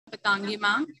Patangi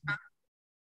ma'am,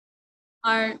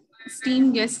 our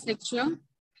esteemed guest lecturer,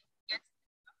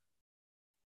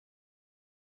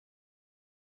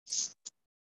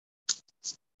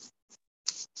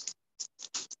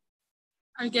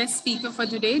 our guest speaker for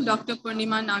today, Dr.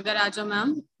 Purnima Nagaraja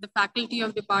ma'am, the Faculty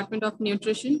of Department of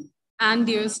Nutrition, and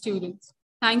dear students.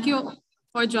 Thank you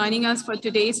for joining us for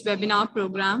today's webinar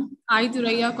program. I,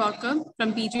 Thuraiya Kokka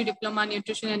from PG Diploma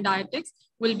Nutrition and Dietetics,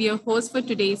 will be your host for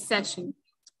today's session.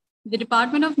 The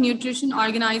Department of Nutrition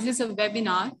organizes a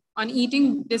webinar on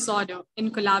eating disorder in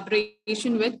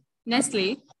collaboration with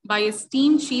Nestle by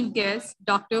esteemed chief guest,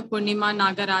 Dr. Purnima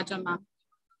Nagaraja ma'am.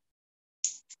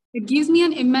 It gives me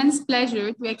an immense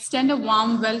pleasure to extend a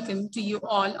warm welcome to you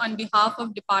all on behalf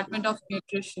of Department of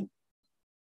Nutrition.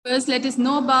 First, let us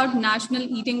know about National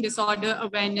Eating Disorder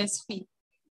Awareness Week,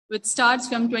 which starts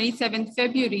from 27th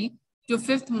February to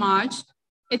 5th March.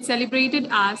 It's celebrated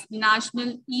as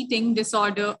National Eating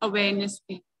Disorder Awareness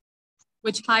Week,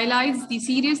 which highlights the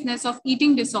seriousness of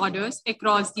eating disorders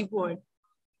across the world.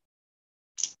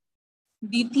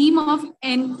 The theme of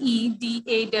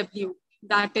NEDAW,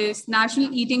 that is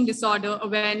National Eating Disorder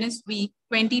Awareness Week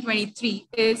 2023,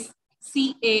 is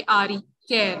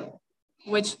CARE,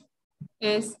 which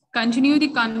is continue the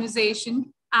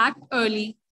conversation, act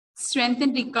early,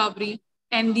 strengthen recovery,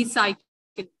 end the cycle.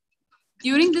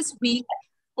 During this week,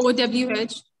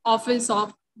 OWH, Office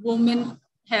of Women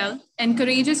Health,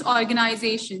 encourages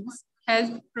organizations,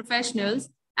 health professionals,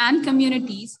 and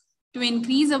communities to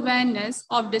increase awareness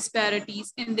of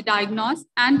disparities in the diagnosis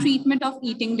and treatment of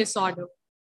eating disorder.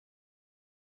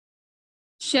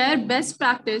 Share best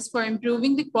practice for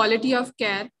improving the quality of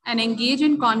care and engage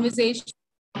in conversation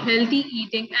on healthy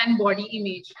eating and body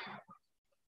image.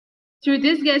 Through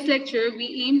this guest lecture,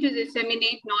 we aim to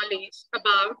disseminate knowledge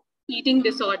about eating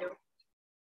disorder.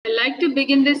 I'd like to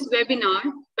begin this webinar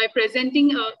by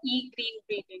presenting our e-green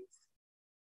greetings.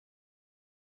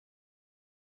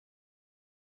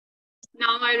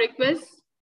 Now I request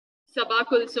Sabha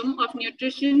Kulsum of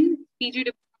Nutrition, PG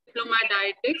Diploma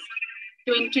Dietetics,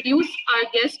 to introduce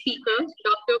our guest speaker,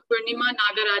 Dr. Purnima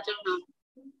Nagaraja ma'am.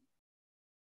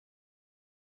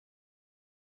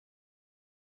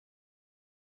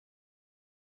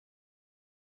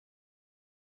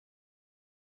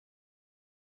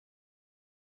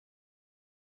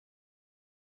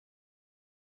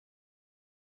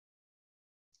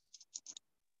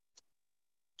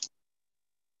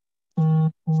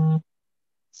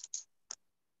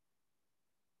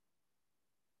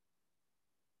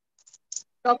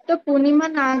 Dr.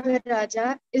 Purnima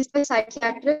Nagaraja is a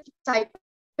psychiatrist,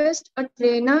 psychologist, a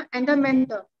trainer, and a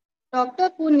mentor. Dr.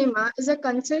 Purnima is a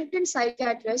consultant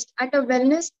psychiatrist at a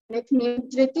wellness clinic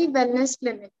named Dhriti Wellness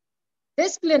Clinic.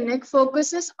 This clinic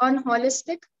focuses on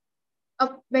holistic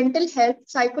mental health,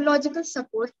 psychological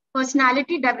support,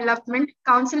 personality development,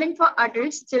 counseling for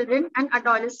adults, children, and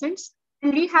adolescents,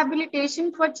 and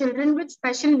rehabilitation for children with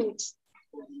special needs.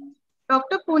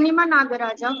 Dr. Purnima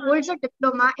Nagaraja holds a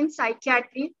diploma in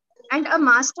psychiatry and a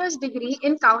master's degree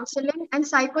in counseling and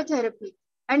psychotherapy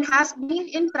and has been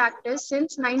in practice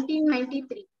since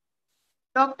 1993.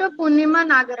 Dr. Purnima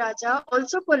Nagaraja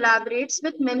also collaborates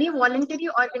with many voluntary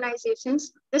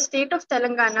organizations, the state of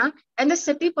Telangana and the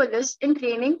city police in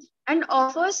training, and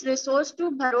offers resource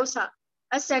to Bharosa,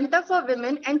 a center for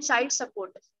women and child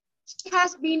support. She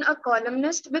has been a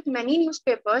columnist with many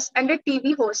newspapers and a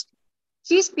TV host.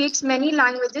 She speaks many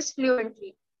languages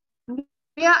fluently.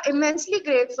 We are immensely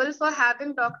grateful for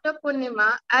having Dr.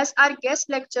 Purnima as our guest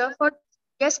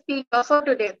speaker for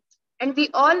today, and we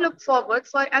all look forward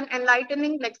for an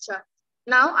enlightening lecture.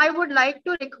 Now, I would like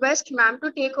to request ma'am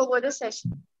to take over the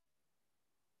session.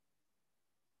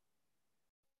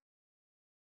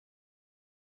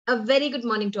 A very good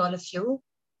morning to all of you,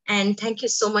 and thank you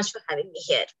so much for having me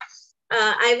here.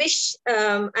 I wish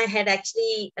I had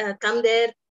actually come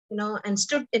there, and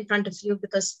stood in front of you,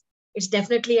 because it's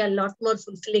definitely a lot more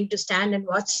fulfilling to stand and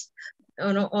watch,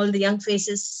 all the young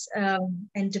faces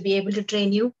and to be able to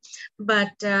train you.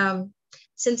 But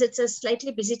since it's a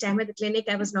slightly busy time at the clinic,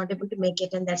 I was not able to make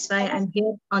it, and that's why I'm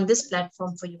here on this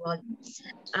platform for you all.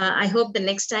 I hope the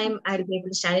next time I'll be able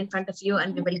to stand in front of you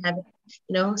and we will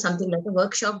have, something like a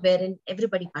workshop wherein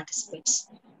everybody participates.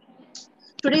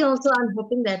 Today also, I'm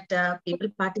hoping that people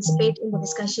participate in the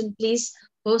discussion. Please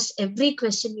post every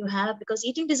question you have, because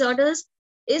eating disorders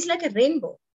is like a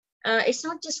rainbow. It's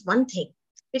not just one thing.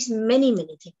 It's many,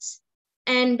 many things.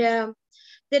 And the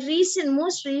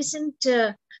most recent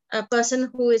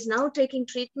person who is now taking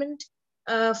treatment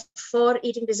for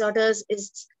eating disorders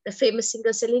is the famous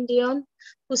singer Celine Dion,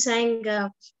 who sang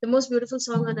the most beautiful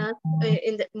song on earth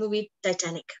in the movie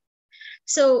Titanic.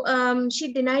 So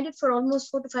she denied it for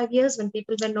almost 4 to 5 years when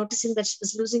people were noticing that she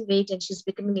was losing weight and she was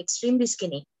becoming extremely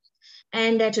skinny.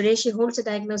 And today she holds a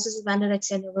diagnosis of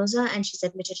anorexia nervosa and she's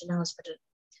admitted in a hospital.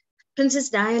 Princess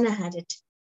Diana had it.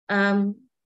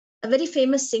 A very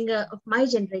famous singer of my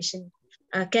generation,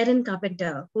 Karen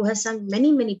Carpenter, who has sung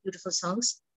many, many beautiful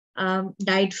songs,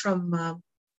 died from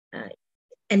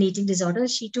an eating disorder.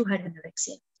 She too had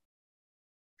anorexia.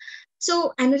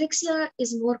 So anorexia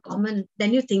is more common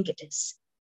than you think it is.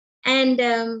 And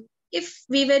if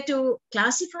we were to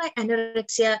classify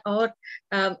anorexia or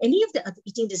any of the other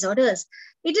eating disorders,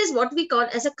 it is what we call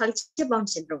as a culture-bound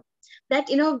syndrome. That,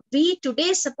 we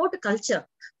today support a culture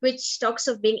which talks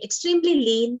of being extremely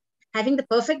lean, having the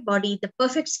perfect body, the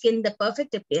perfect skin, the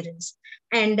perfect appearance.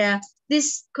 And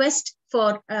this quest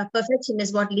for perfection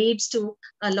is what leads to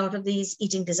a lot of these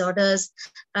eating disorders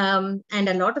and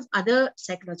a lot of other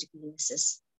psychological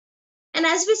illnesses. And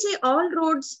as we say, all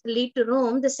roads lead to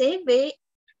Rome, the same way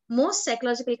most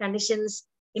psychological conditions,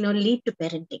 lead to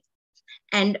parenting,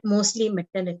 and mostly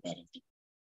maternal parenting.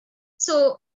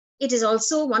 So it is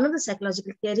also one of the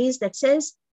psychological theories that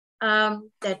says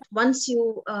that once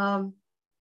you are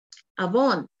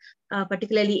born,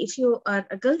 particularly if you are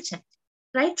a girl child,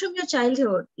 right from your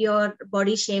childhood, your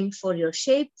body shamed for your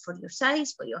shape, for your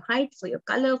size, for your height, for your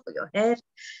color, for your hair.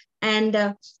 And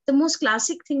the most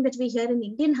classic thing that we hear in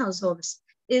Indian households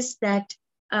is that,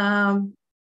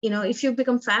 if you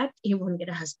become fat, you won't get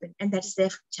a husband. And that is there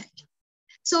from childhood.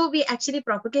 So we actually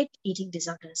propagate eating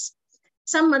disorders.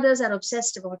 Some mothers are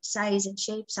obsessed about size and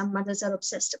shape. Some mothers are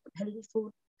obsessed about healthy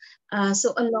food.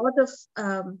 So a lot of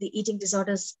the eating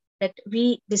disorders that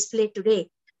we display today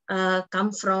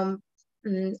come from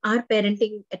our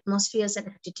parenting atmospheres and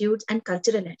attitudes and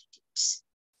cultural attitudes.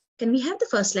 Can we have the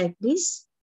first slide, please?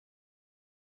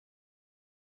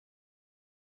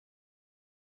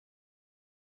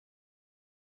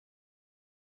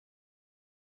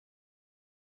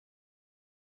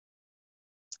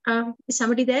 Is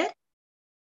somebody there?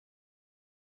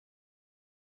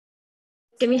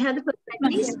 Can we have the first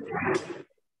slide, please?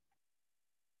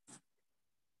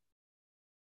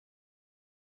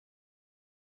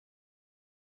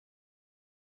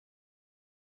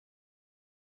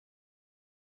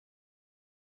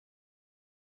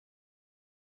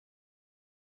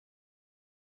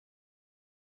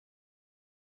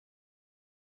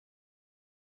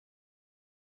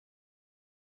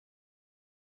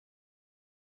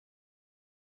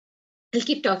 I'll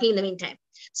keep talking in the meantime.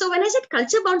 So when I said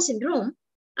culture-bound syndrome,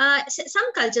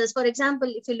 some cultures, for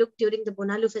example, if you look during the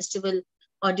Bonalu festival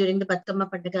or during the Batkama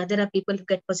Pandaga, there are people who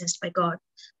get possessed by God.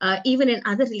 Even in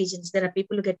other religions, there are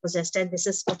people who get possessed, and this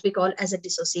is what we call as a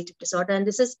dissociative disorder. And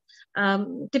this is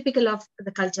typical of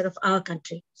the culture of our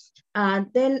country.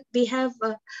 Then we have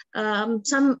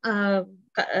some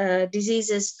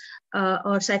diseases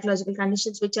or psychological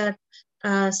conditions which are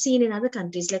seen in other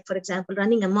countries, like, for example,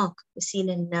 running amok is seen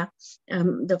in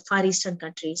the Far Eastern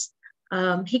countries.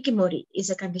 Hikimori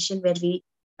is a condition where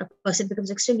a person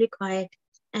becomes extremely quiet,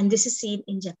 and this is seen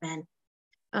in Japan.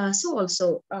 So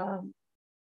also,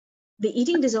 the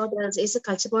eating disorders is a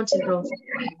culture-bound syndrome.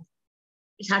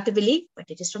 It's hard to believe, but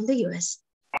it is from the US.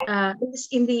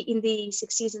 In the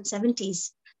 60s and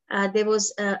 70s, there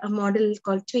was a model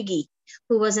called Twiggy,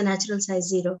 who was a natural size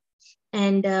 0.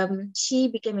 And she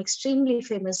became extremely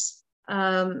famous,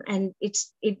 and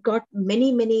it got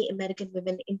many, many American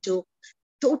women into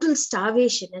total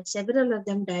starvation, and several of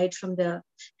them died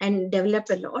and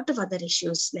developed a lot of other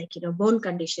issues like, bone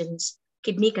conditions,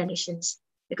 kidney conditions,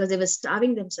 because they were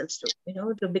starving themselves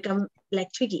to become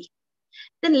like Twiggy.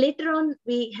 Then later on,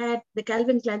 we had the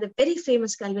Calvin Klein, the very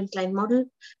famous Calvin Klein model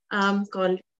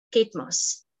called Kate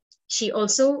Moss. She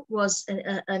also was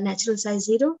a natural size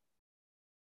 0.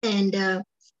 And a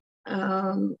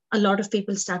lot of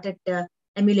people started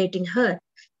emulating her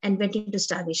and went into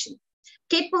starvation.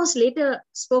 Kate Moss later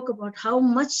spoke about how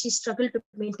much she struggled to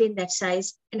maintain that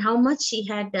size and how much she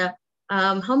had,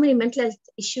 how many mental health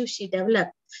issues she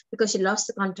developed because she lost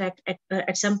the contract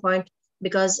at some point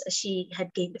because she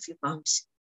had gained a few pounds.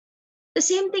 The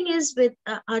same thing is with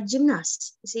our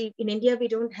gymnasts. See, in India, we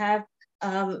don't have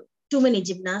too many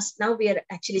gymnasts. Now we are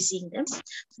actually seeing them.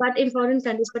 But in foreign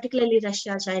countries, particularly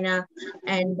Russia, China,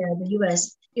 and the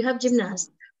US, you have gymnasts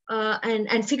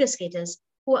and figure skaters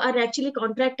who are actually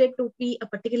contracted to be a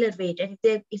particular weight. And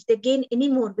if they gain any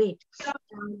more weight,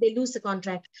 they lose the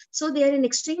contract. So they are in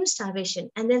extreme starvation.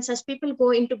 And then such people go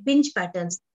into binge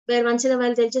patterns where once in a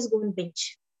while they'll just go and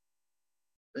binge.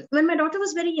 When my daughter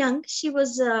was very young, she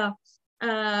was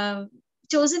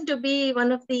chosen to be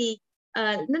one of the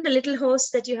little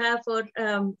hosts that you have for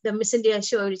the Miss India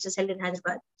show, which is held in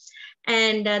Hyderabad.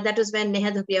 And that was when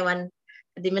Neha Dhupia won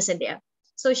the Miss India.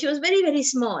 So she was very, very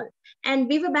small. And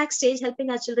we were backstage helping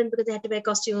our children because they had to wear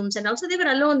costumes. And also they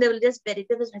were alone. They were just very,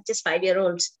 they were just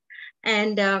 5-year-olds.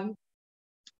 And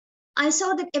I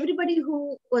saw that everybody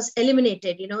who was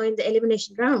eliminated, in the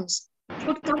elimination rounds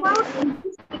would come out and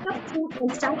just pick up food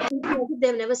and start eating as if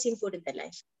they've never seen food in their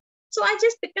life. So I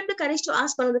just picked up the courage to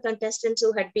ask one of the contestants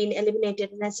who had been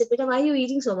eliminated. And I said, Beta, why are you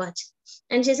eating so much?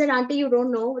 And she said, Auntie, you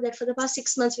don't know that for the past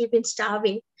 6 months, we've been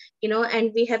starving,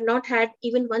 and we have not had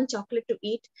even one chocolate to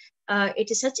eat.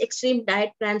 It is such extreme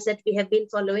diet plans that we have been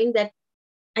following that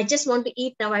I just want to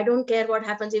eat now. I don't care what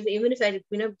happens even if I,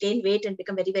 gain weight and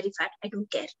become very, very fat. I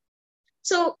don't care.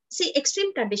 So see,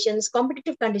 extreme conditions,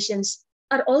 competitive conditions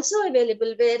are also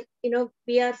available where,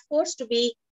 we are forced to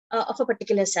be of a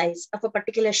particular size, of a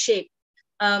particular shape.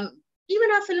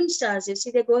 Even our film stars, you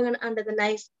see, they're going under the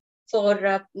knife for,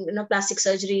 plastic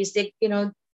surgeries. They,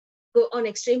 go on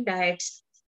extreme diets.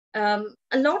 A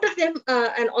lot of them,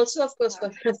 and also, of course,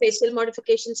 for facial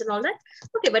modifications and all that.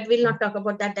 Okay, but we'll not talk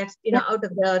about that. That's, out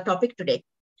of the topic today.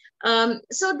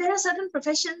 So there are certain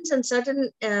professions and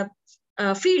certain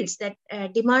fields that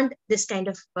demand this kind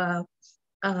of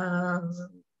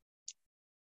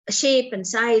shape and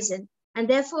size, and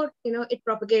therefore, it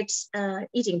propagates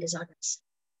eating disorders.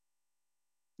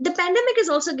 The pandemic has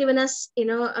also given us,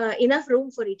 enough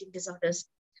room for eating disorders.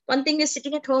 One thing is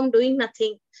sitting at home doing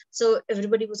nothing. So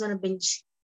everybody was on a binge.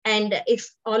 And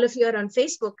if all of you are on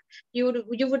Facebook, you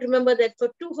would remember that for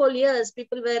 2 whole years,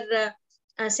 people were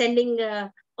sending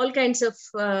all kinds of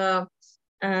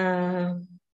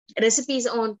recipes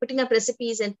putting up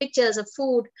recipes and pictures of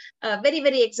food, very,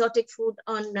 very exotic food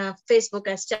on Facebook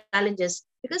as challenges,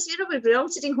 because, we're all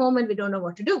sitting home and we don't know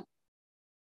what to do.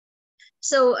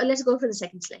 So let's go for the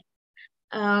second slide.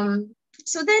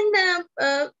 So then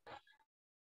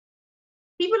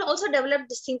people also developed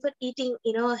this thing for eating,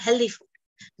 healthy food,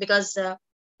 because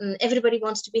everybody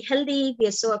wants to be healthy. We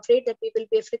are so afraid that we will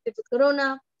be afflicted with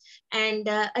corona. And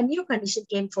a new condition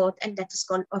came forth, and that is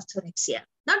called orthorexia.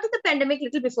 Not in the pandemic,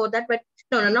 little before that, but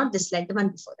no, not this slide, the one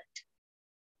before that.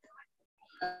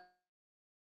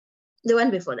 The one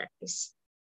before that, please.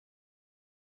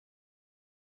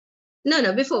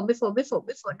 No, before,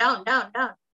 down.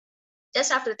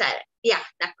 Just after the thyroid. Yeah,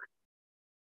 that one.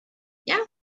 Yeah.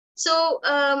 So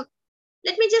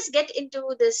let me just get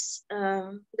into this,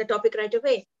 the topic right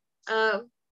away.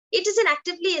 It is an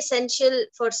actively essential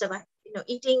for survival.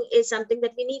 Eating is something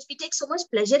that we need. We take so much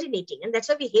pleasure in eating, and that's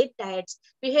why we hate diets.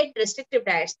 We hate restrictive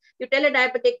diets. You tell a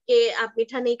diabetic, "Ke aap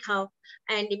meetha nahi khao,"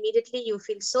 and immediately you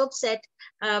feel so upset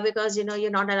because you're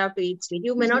not allowed to eat sweet.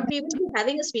 You may not be even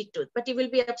having a sweet tooth, but you will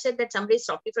be upset that somebody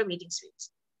stopped you from eating sweets.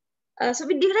 So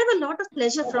we derive a lot of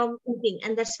pleasure from eating,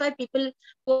 and that's why people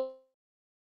who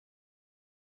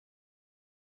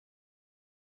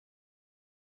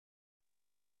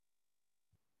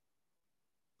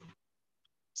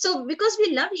So because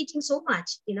we love eating so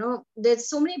much, there's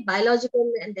so many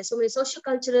biological and there's so many social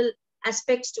cultural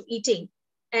aspects to eating.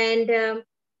 And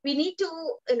we need to,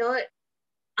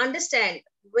 understand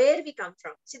where we come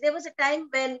from. See, there was a time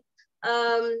when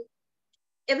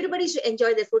everybody used to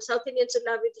enjoy their food. South Indians would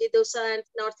love idli dosa, and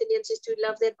North Indians used to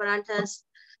love their paranthas.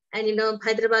 And,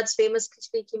 Hyderabad's famous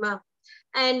khichdi keema.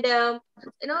 And,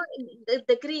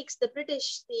 the Greeks, the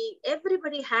British,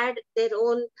 everybody had their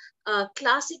own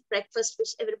classic breakfast,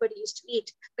 which everybody used to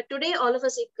eat. But today, all of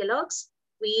us eat Kellogg's.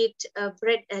 We eat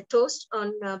bread, toast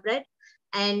on bread,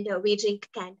 and we drink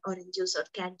canned orange juice or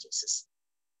canned juices.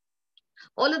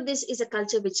 All of this is a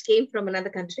culture which came from another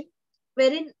country,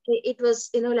 wherein it was,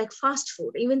 like fast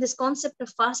food. Even this concept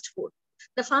of fast food,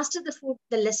 the faster the food,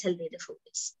 the less healthy the food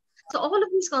is. So all of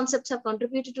these concepts have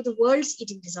contributed to the world's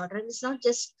eating disorder, and it's not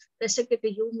just restricted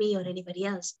to you, me, or anybody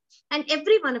else. And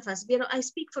every one of us, I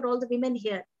speak for all the women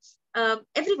here,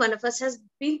 every one of us has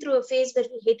been through a phase where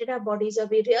we hated our bodies, or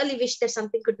we really wish that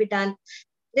something could be done.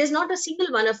 There's not a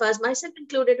single one of us, myself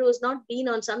included, who has not been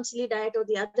on some silly diet or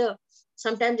the other,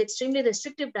 sometimes extremely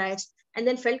restrictive diets, and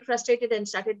then felt frustrated and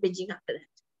started binging after that.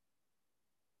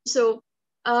 So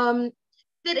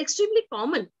they're extremely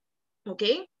common,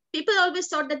 okay? People always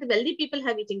thought that the wealthy people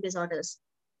have eating disorders,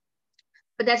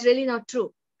 but that's really not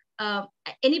true.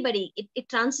 Anybody, it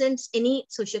transcends any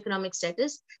socioeconomic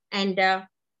status, and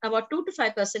about 2 to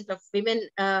 5% of women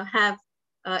have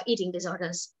eating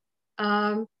disorders.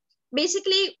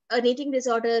 Basically, an eating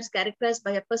disorder is characterized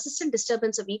by a persistent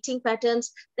disturbance of eating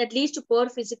patterns that leads to poor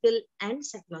physical and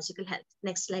psychological health.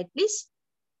 Next slide, please.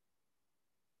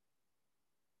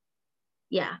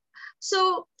 Yeah.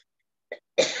 So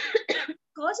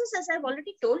causes, as I've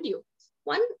already told you,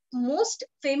 one most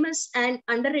famous and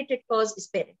underrated cause is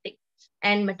parenting.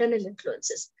 and maternal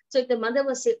influences. So if the mother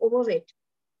was, say, overweight,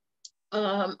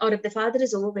 or if the father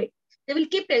is overweight, they will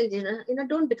keep telling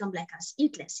don't become like us,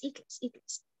 eat less, eat less, eat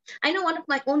less. I know one of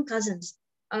my own cousins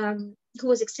who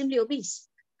was extremely obese,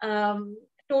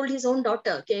 told his own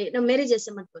daughter, okay, marriage is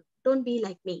don't be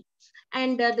like me.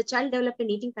 And the child developed an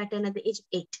eating pattern at the age of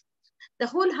 8. The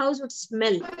whole house would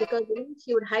smell because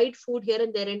she would hide food here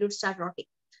and there and it would start rotting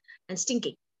and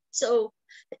stinking. So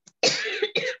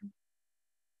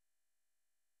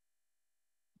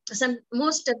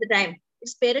most of the time,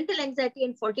 it's parental anxiety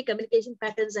and faulty communication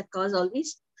patterns that cause all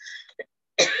these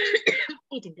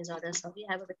eating disorders. So we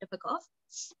have a bit of a cough.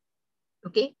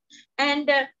 Okay. And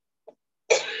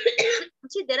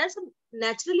see, there are some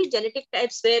naturally genetic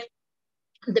types where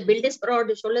the build is broad,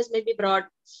 the shoulders may be broad,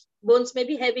 bones may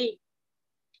be heavy,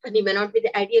 and you may not be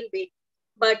the ideal weight.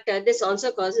 But this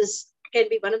also can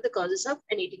be one of the causes of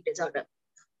an eating disorder.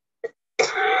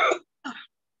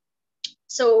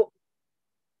 So,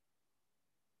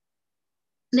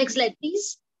 next slide,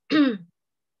 please.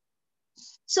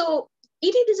 So,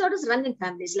 eating disorders run in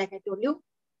families, like I told you,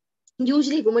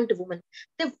 usually woman to woman.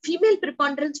 The female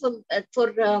preponderance for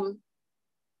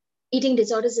eating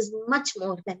disorders is much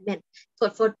more than men.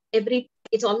 For every,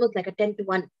 it's almost like a 10 to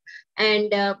 1. And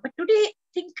but today, I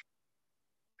think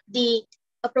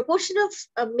a proportion of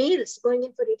males going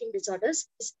in for eating disorders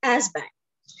is as bad.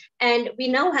 And we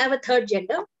now have a third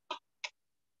gender.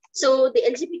 So the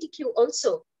LGBTQ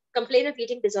also complain of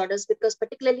eating disorders because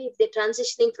particularly if they're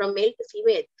transitioning from male to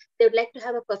female, they would like to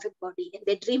have a perfect body and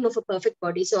they dream of a perfect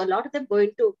body. So a lot of them go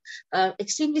into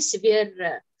extremely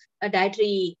severe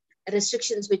dietary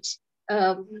restrictions, which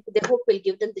they hope will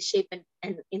give them the shape and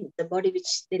in the body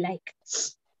which they like.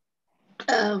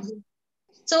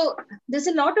 So there's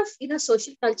a lot of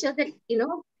social culture that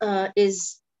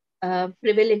is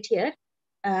prevalent here,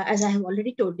 as I have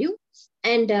already told you,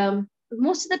 and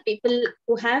most of the people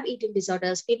who have eating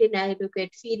disorders feel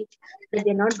inadequate, feel that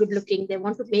they're not good looking. They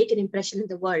want to make an impression in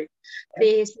the world.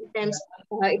 They sometimes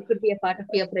it could be a part of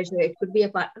peer pressure. It could be a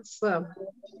part of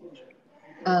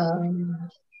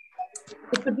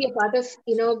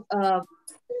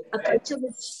a culture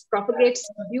which propagates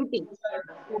beauty.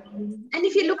 And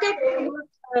if you look at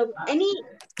any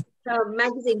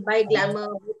magazine by Glamour,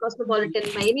 by Cosmopolitan,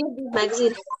 by any of these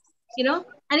magazines,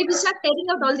 and if you start tearing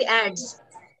out all the ads,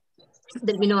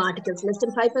 there'll be no articles. Less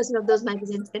than 5% of those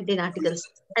magazines contain articles.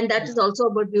 And that is also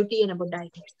about beauty and about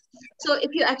dieting. So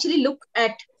if you actually look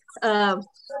at the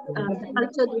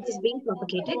culture which is being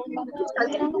propagated, this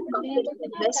culture is being propagated in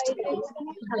the West, where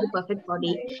women have the perfect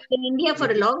body. In India,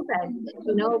 for a long time,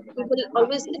 people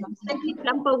always said, slightly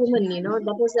plumper woman,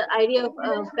 that was the idea of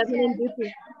feminine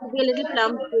beauty, to be a little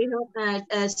plump,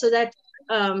 so that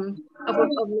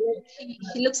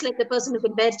she looks like a person who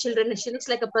can bear children, and she looks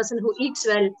like a person who eats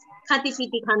well, khati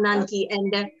piti khanan ki,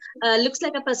 and looks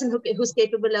like a person who's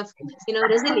capable of,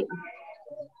 resilience.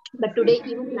 But today,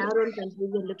 even in our own country,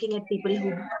 we're looking at people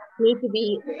who need to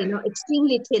be,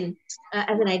 extremely thin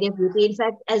as an idea of beauty. In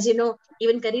fact, as you know,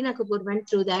 even Kareena Kapoor went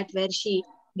through that, where she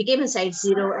became a size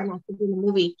 0 and acted in a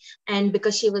movie. And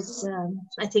because she was,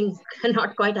 I think,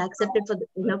 not quite accepted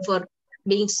for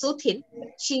being so thin,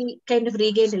 she kind of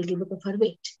regained a little bit of her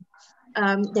weight.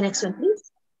 The next one,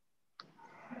 please.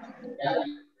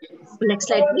 Next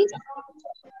slide, please.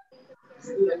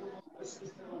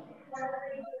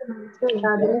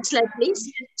 The next slide,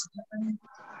 please.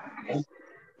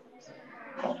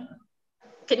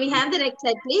 Can we have the next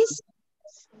slide, please?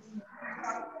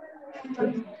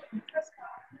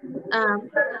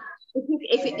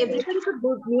 If everybody could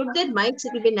mute their mics,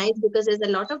 it would be nice because there's a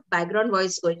lot of background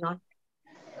voice going on.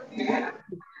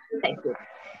 Thank you.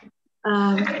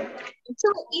 So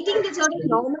eating disorders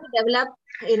normally develop,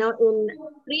 in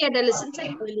pre-adolescence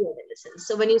and early adolescence.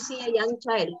 So when you see a young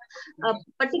child,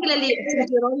 particularly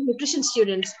since you're all nutrition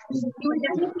students, you will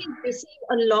definitely see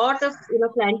a lot of,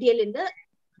 clientele in the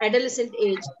adolescent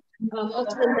age.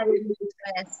 Most of them having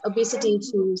stress, obesity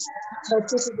issues,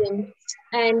 autism,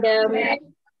 and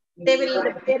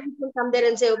the parents will come there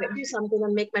and say, okay, do something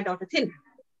and make my daughter thin.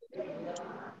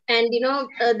 And,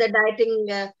 the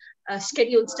dieting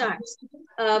schedule starts,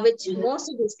 which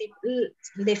most of these people,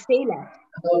 they fail at.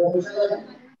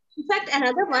 In fact,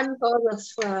 another one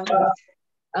cause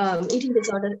of eating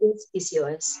disorder is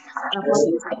PCOS.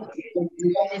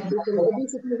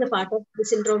 Obesity is a part of the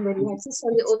syndrome where you have cysts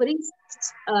on the ovaries,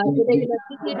 irregular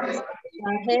periods,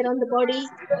 hair on the body,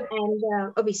 and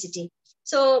obesity.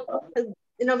 So,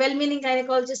 well-meaning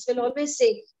gynecologists will always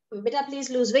say, "Beta, please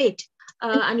lose weight.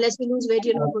 Unless you lose weight,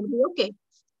 you're not going to be okay."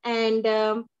 And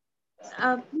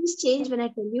please change when I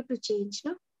tell you to change.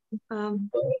 No,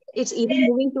 it's either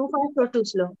moving too fast or too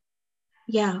slow.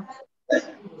 Yeah.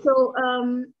 So,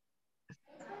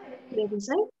 where was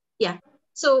I? Yeah.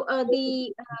 So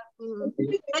the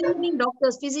well-meaning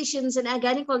doctors, physicians, and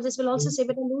gynecologists will also say,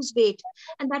 "Better lose weight,"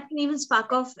 and that can even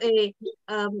spark off a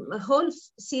whole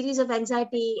series of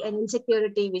anxiety and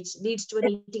insecurity, which leads to an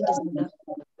eating disorder.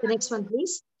 The next one,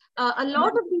 please. A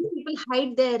lot of these people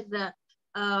hide their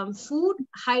food,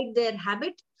 hide their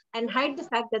habit, and hide the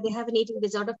fact that they have an eating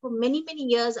disorder for many, many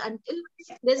years until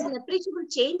there's an appreciable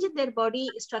change in their body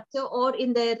structure or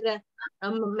in their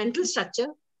mental structure,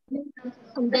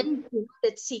 and then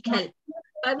let's seek help.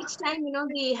 By which time,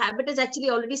 the habit is actually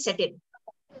already set in,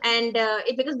 and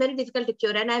it becomes very difficult to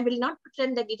cure. And I will not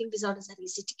pretend that eating disorders are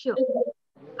easy to cure.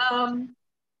 Um,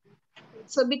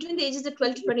 so between the ages of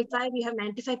 12 to 25, you have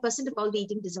 95% of all the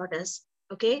eating disorders.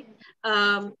 Okay.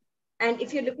 And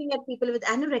if you're looking at people with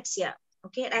anorexia,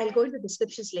 okay, I'll go into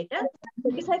descriptions later.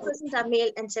 25% are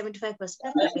male and 75%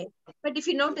 are female. But if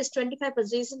you notice,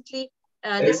 25% recently,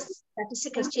 this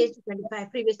statistic has changed to 25.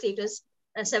 Previously, it was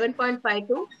 7.5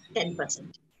 to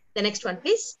 10%. The next one,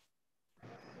 please.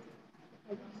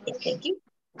 Yeah, thank you.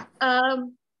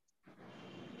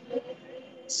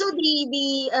 So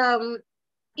the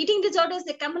eating disorders,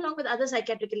 they come along with other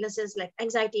psychiatric illnesses like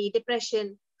anxiety,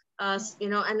 depression,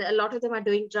 and a lot of them are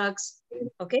doing drugs.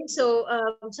 Okay, so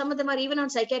some of them are even on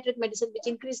psychiatric medicine, which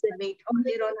increase their weight, or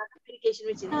they're on other medication,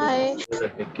 which increase.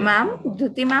 Hi, ma'am,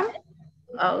 Dhuti, ma'am.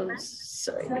 Oh,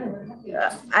 sorry.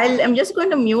 I'm just going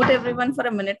to mute everyone for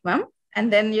a minute, ma'am,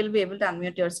 and then you'll be able to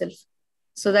unmute yourself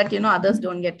so that others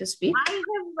don't get to speak. I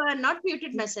have not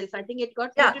muted myself. I think it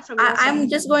got Yeah, muted from your side. I'm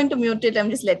just going to mute it. I'm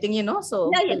just letting you know.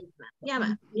 So yeah,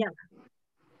 ma'am. Yeah, ma'am.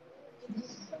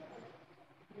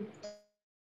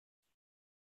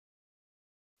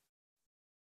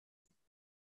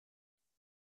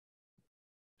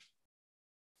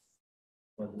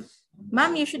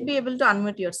 Ma'am, you should be able to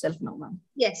unmute yourself now, ma'am.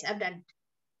 Yes, I've done it.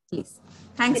 Please.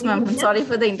 Thanks, ma'am. I'm sorry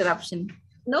for the interruption.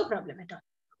 No problem at all.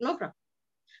 No problem.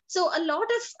 So a lot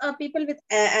of people with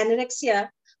anorexia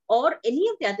or any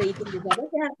of the other eating disorders,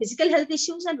 they have physical health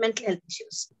issues and mental health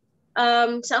issues.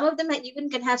 Some of them even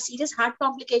can have serious heart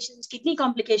complications, kidney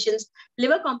complications,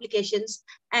 liver complications,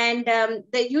 and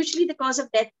usually the cause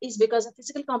of death is because of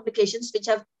physical complications which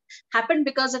have happened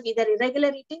because of either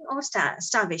irregular eating or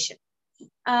starvation.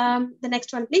 The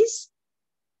next one, please.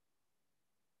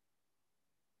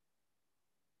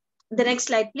 The next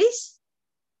slide, please.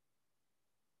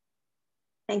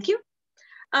 Thank you.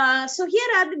 So here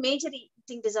are the major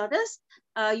eating disorders.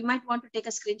 You might want to take a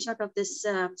screenshot of this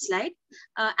slide.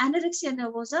 Anorexia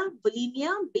nervosa,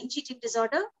 bulimia, binge eating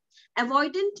disorder,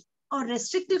 avoidant or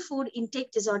restrictive food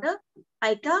intake disorder,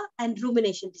 pica, and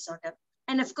rumination disorder.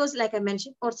 And of course, like I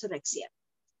mentioned, orthorexia.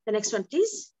 The next one,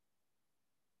 please.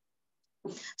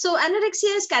 So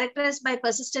anorexia is characterized by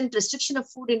persistent restriction of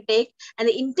food intake and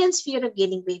the intense fear of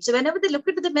gaining weight. So whenever they look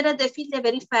into the mirror, they feel they're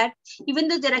very fat, even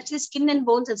though they're actually skin and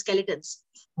bones and skeletons.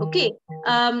 Okay.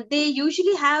 They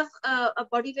usually have a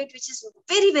body weight which is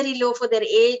very, very low for their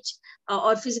age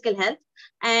or physical health.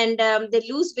 And they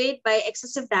lose weight by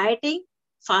excessive dieting,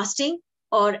 fasting,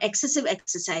 or excessive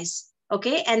exercise.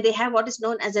 Okay. And they have what is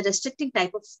known as a restricting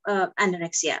type of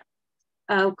anorexia.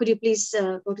 Could you please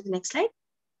go to the next slide?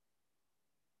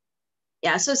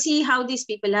 Yeah, so see how these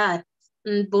people are.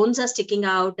 Bones are sticking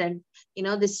out, and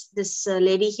this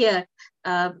lady here.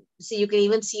 So you can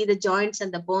even see the joints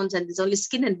and the bones, and there's only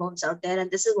skin and bones out there. And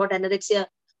this is what anorexia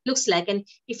looks like. And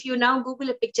if you now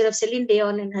Google a picture of Celine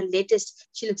Dion in her latest,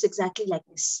 she looks exactly like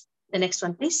this. The next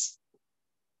one, please.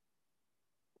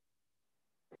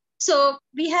 So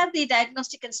we have the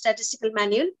Diagnostic and Statistical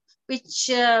Manual, which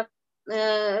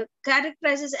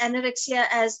characterizes anorexia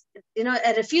as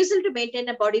a refusal to maintain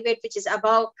a body weight which is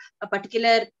above a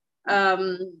particular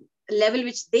level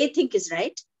which they think is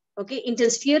right. Okay,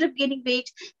 intense fear of gaining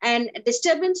weight and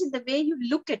disturbance in the way you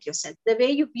look at yourself, the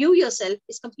way you view yourself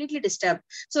is completely disturbed.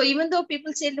 So even though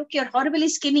people say, look, you're horribly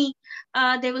skinny,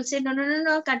 they will say,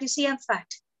 no, can't you see I'm fat?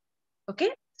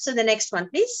 Okay, so the next one,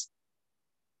 please.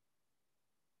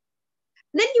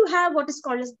 Then you have what is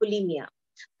called as bulimia.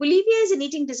 Bulimia is an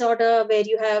eating disorder where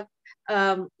you have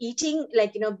eating,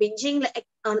 binging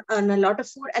on a lot of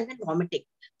food and then vomiting.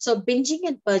 So binging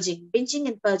and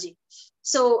purging.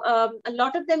 So a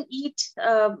lot of them eat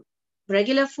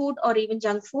regular food or even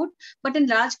junk food, but in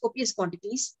large copious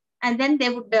quantities. And then they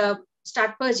would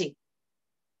start purging.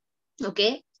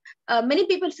 Okay. Many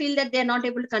people feel that they're not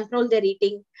able to control their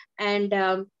eating, and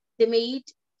they may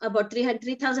eat about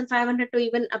 3,500 to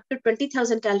even up to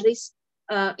 20,000 calories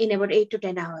in about 8 to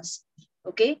 10 hours.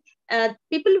 Okay.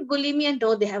 People with bulimia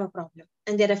know they have a problem,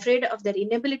 and they're afraid of their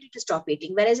inability to stop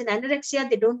eating. Whereas in anorexia,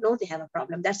 they don't know they have a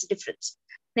problem. That's the difference.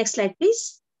 Next slide,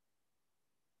 please.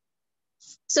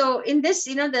 So in this,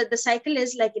 the cycle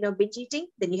is like, binge eating,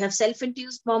 then you have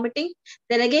self-induced vomiting,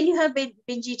 then again you have binge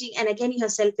eating, and again you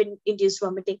have self-induced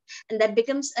vomiting. And that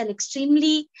becomes an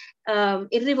extremely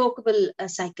irrevocable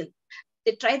cycle.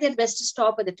 They try their best to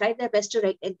stop, or they try their best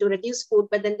to reduce food,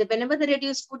 but then whenever they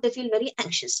reduce food, they feel very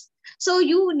anxious. So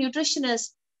you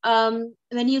nutritionists,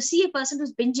 when you see a person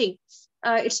who's binging,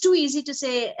 it's too easy to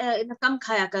say, kam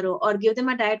khaya karo, or give them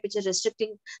a diet which is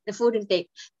restricting the food intake.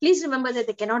 Please remember that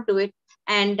they cannot do it.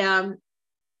 And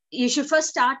you should first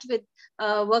start with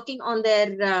working on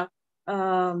their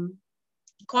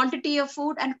quantity of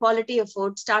food and quality of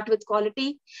food. Start with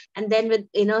quality, and then with,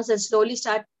 so slowly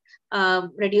start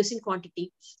reducing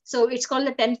quantity. So it's called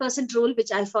the 10% rule,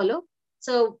 which I follow.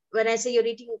 So when I say you're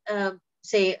eating,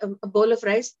 say a bowl of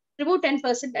rice, remove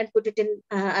 10% and put it in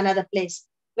another place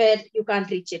where you can't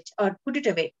reach it, or put it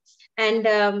away.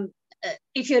 And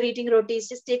if you're eating rotis,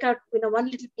 just take out one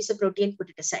little piece of roti and put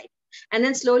it aside, and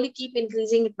then slowly keep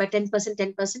increasing it by 10%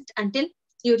 until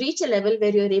you reach a level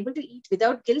where you're able to eat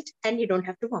without guilt and you don't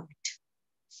have to vomit.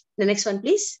 The next one,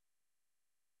 please.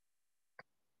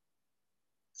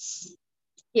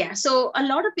 Yeah, so a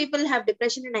lot of people have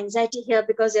depression and anxiety here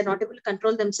because they're not able to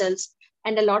control themselves.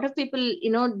 And a lot of people,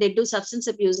 they do substance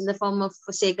abuse in the form of,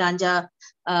 say, ganja,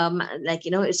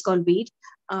 it's called weed,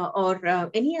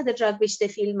 or any other drug which they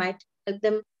feel might help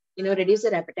them, reduce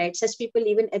their appetite. Such people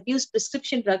even abuse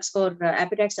prescription drugs for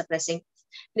appetite suppressing.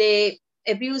 They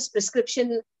abuse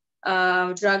prescription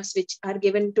drugs which are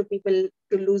given to people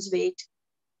to lose weight.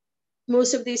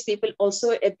 Most of these people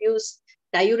also abuse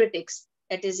diuretics,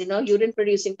 that is, urine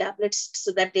producing tablets,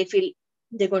 so that they feel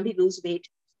they're going to lose weight.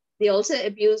 They also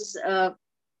abuse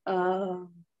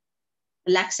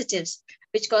laxatives,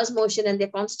 which cause motion, and they're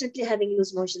constantly having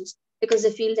loose motions because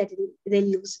they feel that they'll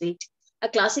lose weight. A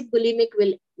classic bulimic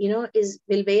will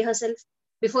weigh herself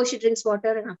before she drinks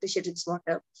water and after she drinks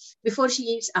water, before she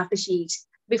eats, after she eats,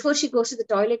 before she goes to the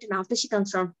toilet and after she comes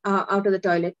from out of the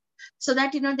toilet, so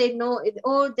that they know,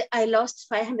 I lost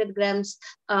 500 grams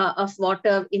of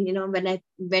water in when I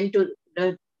went to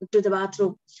the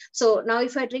bathroom. So now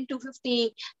if I drink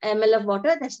 250 ml of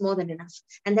water, that's more than enough,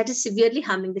 and that is severely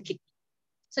harming the kidney.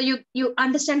 So you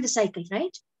understand the cycle,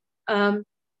 right?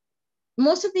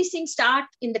 Most of these things start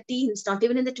in the teens, not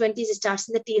even in the 20s, it starts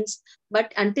in the teens,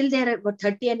 but until they're about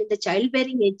 30 and in the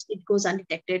childbearing age, it goes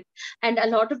undetected. And a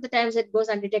lot of the times it goes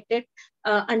undetected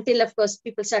until, of course,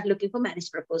 people start looking for marriage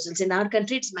proposals. In our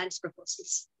country, it's marriage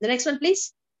proposals. The next one,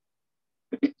 please.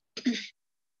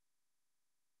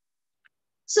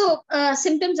 So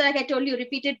symptoms, like I told you,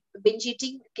 repeated binge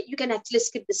eating. You can actually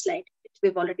skip this slide.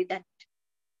 We've already done it.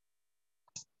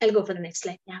 I'll go for the next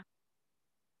slide. Yeah.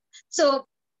 So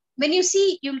when you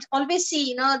see, you'll always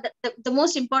see, the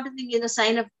most important thing,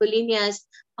 sign of bulimia is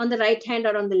on the right hand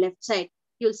or on the left side.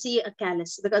 You'll see a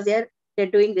callus because they're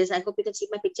doing this. I hope you can see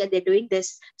my picture. They're doing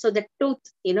this. So the tooth,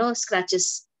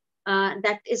 scratches.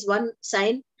 That is one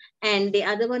sign. And the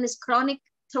other one is chronic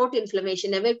throat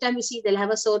inflammation. Every time you see, they'll have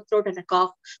a sore throat and a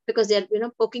cough because they're,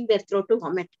 poking their throat to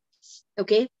vomit.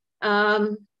 Okay.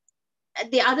 The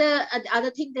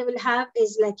other thing they will have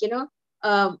is like,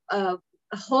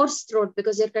 a hoarse throat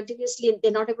because they're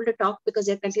not able to talk because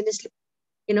they're continuously,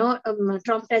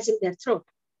 traumatizing their throat.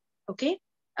 Okay.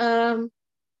 A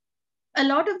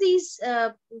lot of these,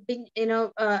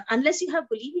 unless you have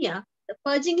bulimia, the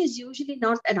purging is usually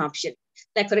not an option.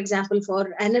 Like, for example,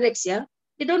 for anorexia,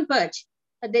 they don't purge.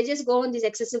 They just go on these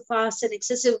excessive fasts and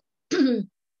excessive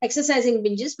exercising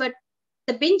binges, but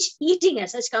the binge eating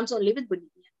as such comes only with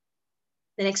bulimia.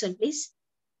 The next one, please.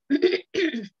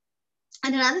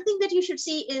 And another thing that you should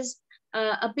see is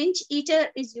a binge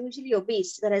eater is usually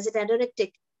obese, whereas an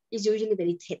anorectic is usually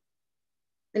very thin.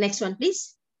 The next one,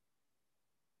 please.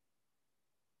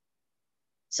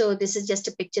 So this is just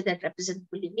a picture that represents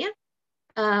bulimia.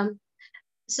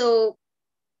 So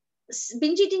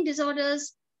binge eating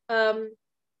disorders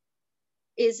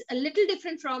is a little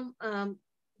different from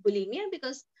bulimia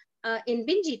because in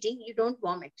binge eating, you don't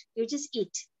vomit, you just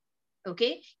eat.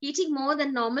 Okay, eating more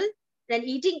than normal, then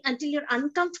eating until you're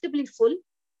uncomfortably full.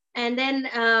 And then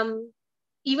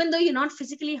even though you're not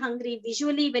physically hungry,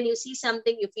 visually, when you see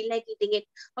something, you feel like eating it.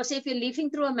 Or say if you're leafing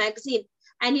through a magazine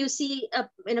and you see a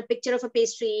picture of a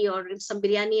pastry or some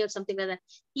biryani or something like that,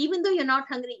 even though you're not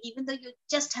hungry, even though you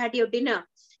just had your dinner,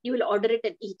 you will order it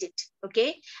and eat it.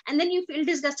 Okay. And then you feel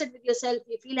disgusted with yourself,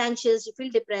 you feel anxious, you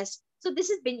feel depressed. So this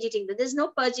is binge eating. There's no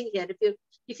purging here.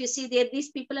 If you see there,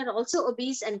 these people are also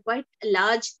obese and quite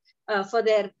large for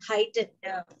their height and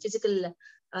physical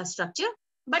structure.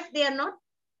 but they are not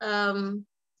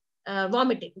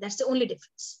vomiting. That's the only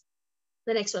difference.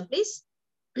 The next one, please.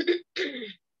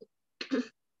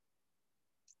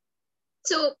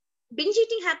 So binge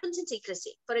eating happens in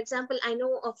secrecy. For example, I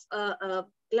know of a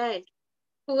client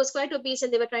who was quite obese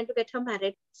and they were trying to get her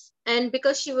married. And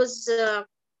because she was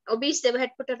obese, they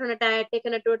had put her on a diet,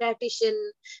 taken her to a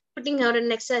dietitian, putting her on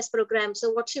an exercise program.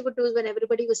 So what she would do is when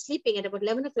everybody was sleeping at about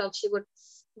 11 o'clock, she would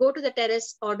go to the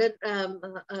terrace, order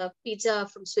pizza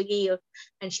from Swiggy,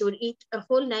 and she would eat a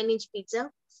whole 9-inch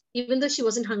pizza, even though she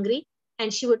wasn't hungry.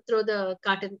 And she would throw the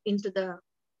carton into the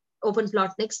open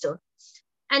plot next door.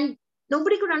 And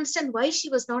nobody could understand why she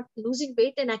was not losing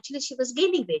weight, and actually she was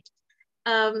gaining weight.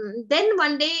 Then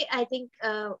one day, I think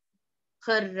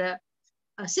her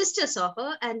sister saw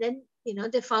her, and then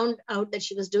they found out that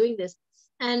she was doing this,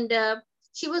 and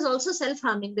she was also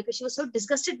self-harming because she was so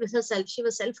disgusted with herself. She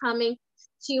was self-harming.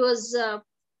 She was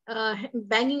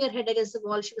banging her head against the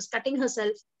wall. She was cutting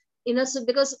herself, so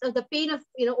because of the pain of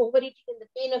overeating and the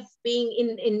pain of being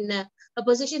in a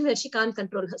position where she can't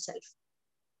control herself.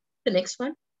 The next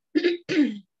one.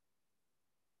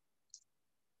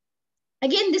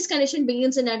 Again, this condition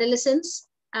begins in adolescence,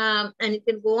 and it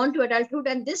can go on to adulthood.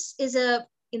 And this is a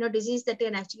disease that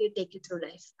can actually take you through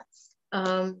life.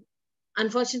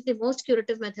 Unfortunately, most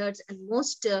curative methods and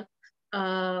most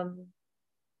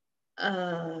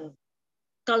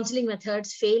counseling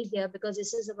methods fail here because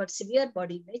this is about severe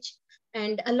body image.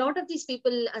 And a lot of these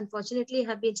people, unfortunately,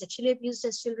 have been sexually abused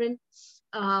as children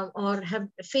or have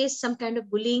faced some kind of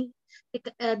bullying.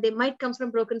 They might come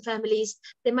from broken families.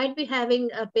 They might be having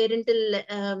parental,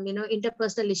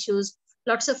 interpersonal issues,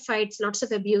 lots of fights, lots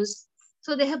of abuse.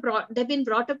 So they've been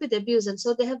brought up with abuse, and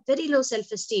so they have very low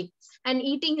self-esteem. And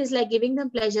eating is like giving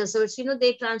them pleasure. So it's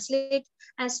they translate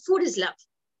as food is love.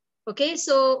 Okay,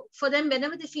 so for them,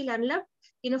 whenever they feel unloved,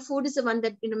 food is the one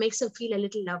that makes them feel a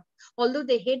little loved. Although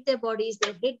they hate their bodies,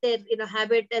 they hate their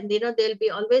habit, and they'll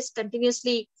be always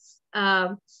continuously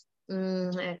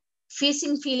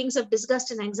facing feelings of disgust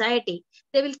and anxiety.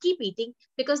 They will keep eating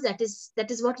because that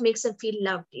is what makes them feel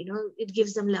loved. It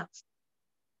gives them love.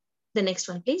 The next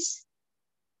one, please.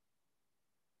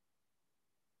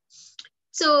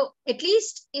 So at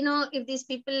least if these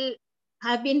people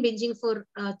have been binging for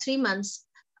 3 months,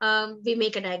 we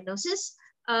make a diagnosis.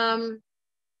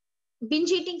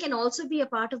 Binge eating can also be a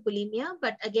part of bulimia,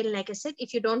 but again, like I said,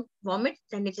 if you don't vomit,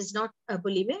 then it is not a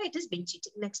bulimia, it is binge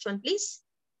eating. Next one, please.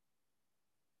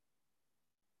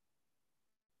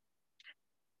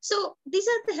 So these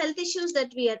are the health issues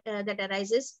that that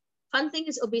arises. One thing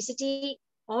is obesity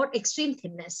or extreme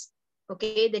thinness.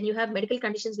 Okay, then you have medical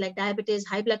conditions like diabetes,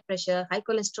 high blood pressure, high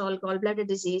cholesterol, gallbladder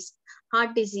disease,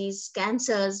 heart disease,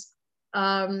 cancers,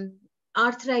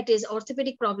 arthritis,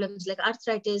 orthopedic problems like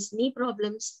arthritis, knee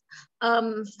problems,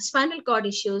 spinal cord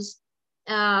issues.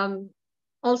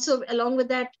 Also, along with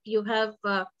that, you have,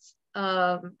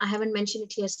 I haven't mentioned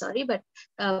it here, sorry, but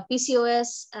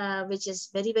PCOS, which is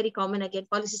very, very common, again,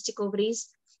 polycystic ovaries,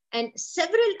 and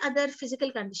several other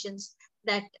physical conditions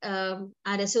that are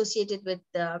associated with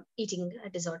eating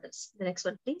disorders. The next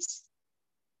one, please.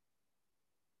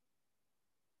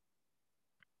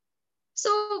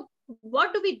 So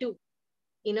what do we do?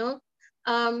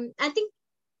 I think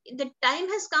the time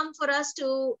has come for us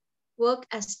to work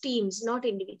as teams, not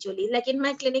individually. Like in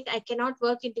my clinic, I cannot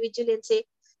work individually and say,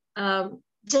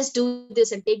 just do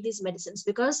this and take these medicines,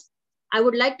 because I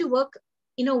would like to work,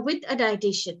 with a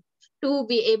dietitian to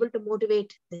be able to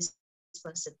motivate this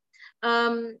person.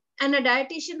 And a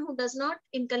dietitian who does not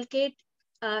inculcate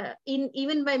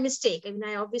even by mistake,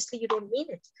 obviously you don't mean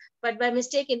it, but by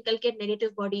mistake inculcate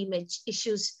negative body image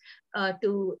issues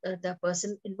to the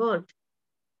person involved,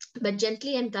 but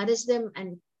gently encourage them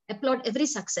and applaud every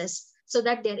success so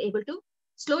that they're able to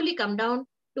slowly come down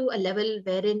to a level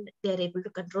wherein they're able to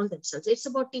control themselves. It's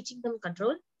about teaching them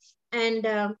control. And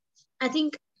I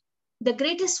think the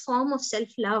greatest form of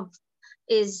self-love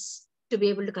is to be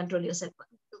able to control yourself.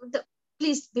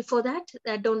 Please, before that,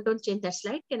 don't change that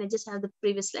slide. Can I just have the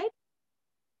previous slide?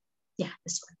 Yeah,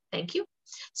 this one. Thank you.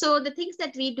 So the things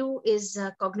that we do is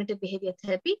cognitive behavior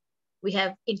therapy. We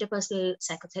have interpersonal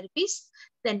psychotherapies,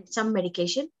 then some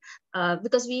medication,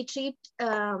 because we treat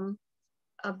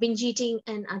binge eating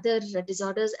and other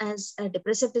disorders as a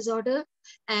depressive disorder.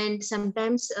 And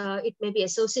sometimes it may be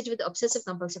associated with obsessive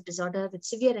compulsive disorder with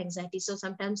severe anxiety. So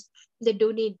sometimes they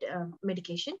do need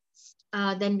medication.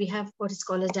 Then we have what is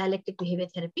called as dialectic behavior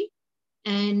therapy.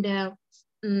 And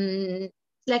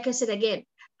like I said, again,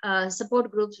 support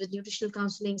groups with nutritional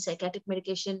counseling, psychiatric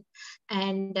medication,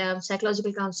 and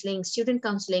psychological counseling, student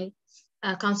counseling,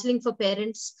 counseling for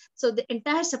parents. So the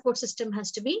entire support system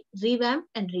has to be revamped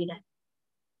and redone.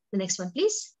 The next one,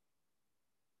 please.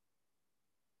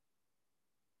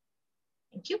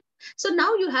 Thank you. So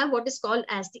now you have what is called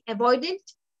as the avoidant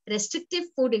restrictive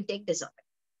food intake disorder,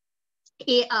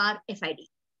 ARFID.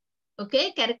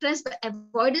 Okay, characterized by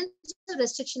avoidance or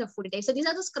restriction of food intake. So these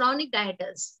are those chronic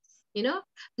dieters,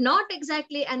 not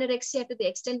exactly anorexia to the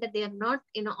extent that they are not,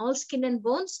 all skin and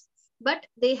bones, but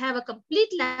they have a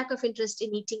complete lack of interest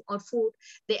in eating or food.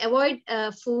 They avoid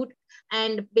food,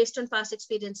 and based on past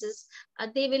experiences,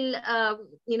 they will,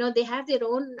 they have their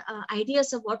own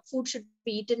ideas of what food should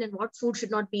be eaten and what food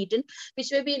should not be eaten,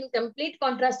 which may be in complete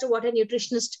contrast to what a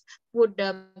nutritionist would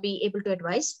be able to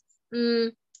advise.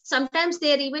 Sometimes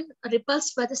they are even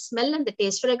repulsed by the smell and the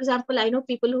taste. For example, I know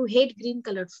people who hate green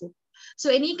colored food. So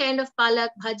any kind of palak,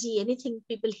 bhaji, anything,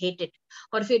 people hate it.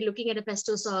 Or if you're looking at a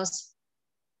pesto sauce,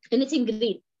 anything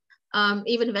green,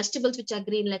 even vegetables which are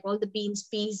green, like all the beans,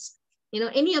 peas,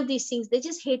 any of these things, they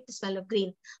just hate the smell of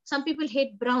green. Some people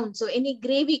hate brown. So any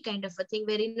gravy kind of a thing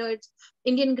where, it's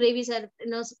Indian gravies are,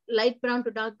 light brown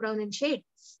to dark brown in shade.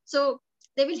 So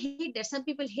they will hate that. Some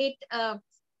people hate,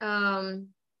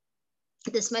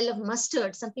 the smell of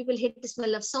mustard. Some people hate the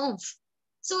smell of saunf.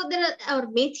 So there are, or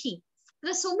methi.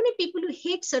 There are so many people who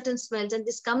hate certain smells, and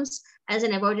this comes as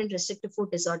an avoidant restrictive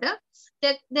food disorder.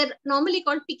 They're normally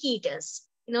called picky eaters.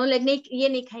 Like ye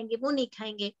nahi khayenge, wo nahi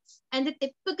khayenge. And they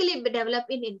typically develop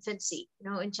in infancy,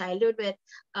 in childhood, where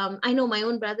I know my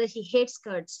own brother, he hates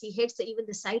curds. He hates even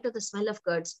the sight or the smell of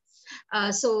curds.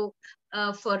 So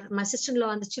for my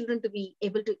sister-in-law and the children to be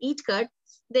able to eat curd,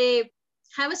 they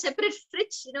have a separate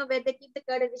fridge, where they keep the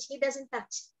curd, which he doesn't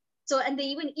touch. So, and they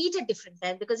even eat at different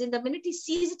time, because in the minute he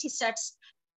sees it, he starts,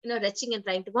 retching and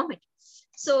trying to vomit.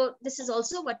 So this is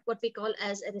also what we call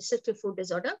as a restrictive food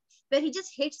disorder, where he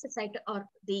just hates the sight or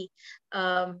the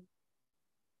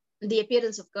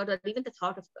appearance of curd, or even the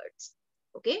thought of curds.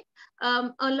 Okay.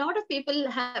 A lot of people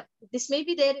have, this may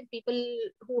be there in people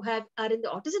who are in the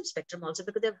autism spectrum also,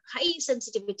 because they have high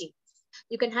sensitivity.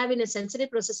 You can have in a sensory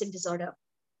processing disorder.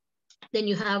 Then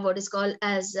you have what is called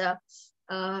as, there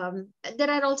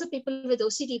are also people with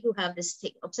OCD who have this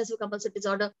thing, obsessive compulsive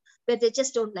disorder, where they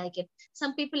just don't like it.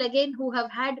 Some people, again, who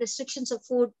have had restrictions of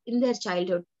food in their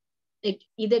childhood, like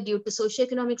either due to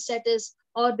socioeconomic status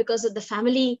or because of the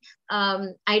family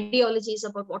ideologies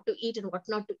about what to eat and what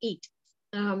not to eat.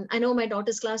 I know my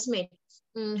daughter's classmate,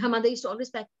 her mother used to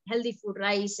always pack healthy food,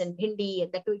 rice and bhindi,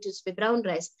 and that too it used to be brown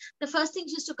rice. The first thing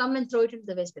she used to come and throw it into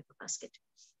the waste paper basket.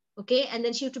 Okay, and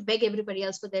then she used to beg everybody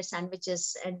else for their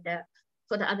sandwiches and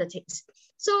for the other things.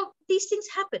 So these things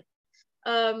happen,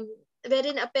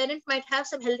 wherein a parent might have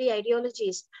some healthy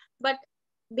ideologies, but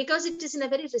because it is in a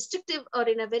very restrictive or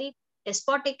in a very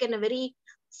despotic and a very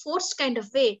forced kind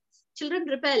of way, children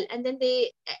rebel, and then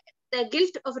the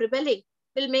guilt of rebelling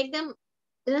will make them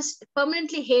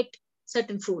permanently hate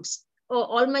certain foods. Oh,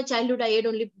 all my childhood I ate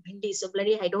only bhindi, so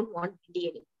bloody I don't want bhindi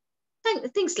anymore.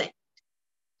 Things like that.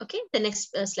 Okay, the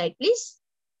next slide, please.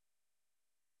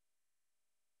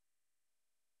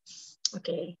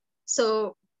 Okay,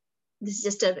 so this is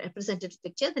just a representative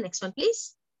picture. The next one,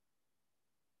 please.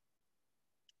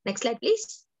 Next slide,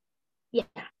 please. Yeah.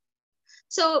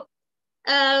 So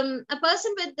a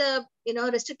person with the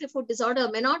restrictive food disorder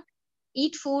may not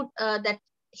eat food that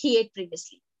he ate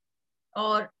previously,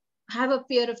 or have a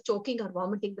fear of choking or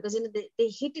vomiting, because they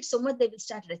hate it so much they will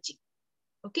start retching.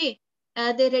 Okay,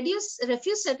 they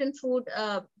refuse certain food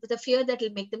with a fear that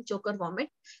will make them choke or vomit,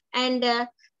 and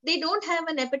they don't have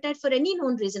an appetite for any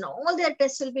known reason. All their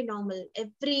tests will be normal.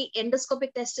 Every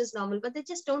endoscopic test is normal, but they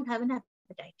just don't have an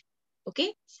appetite.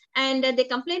 Okay, and they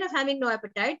complain of having no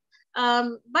appetite,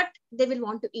 but they will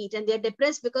want to eat, and they're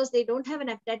depressed because they don't have an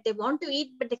appetite. They want to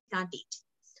eat, but they can't eat,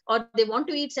 or they want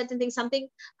to eat certain things, something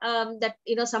that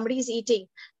somebody is eating.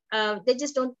 They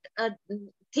just don't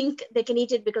think they can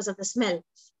eat it because of the smell,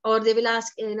 or they will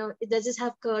ask, does this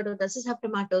have curd or does this have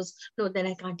tomatoes? No, then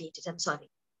I can't eat it. I'm sorry.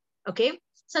 Okay,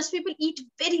 such people eat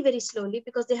very, very slowly,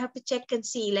 because they have to check and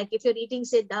see, like if you're eating,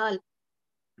 say, dal,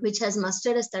 which has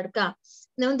mustard as tadka,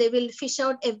 they will fish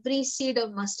out every seed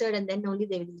of mustard and then only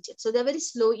they will eat it. So they're very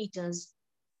slow eaters.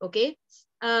 Okay.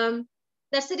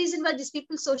 That's the reason why these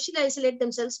people socially isolate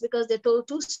themselves, because they're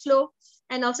too slow.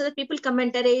 And also that people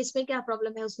comment, isme kya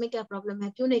problem hai, usme kya problem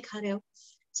hai, kyun nahi kha rahe ho?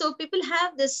 So people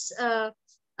have this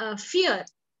fear.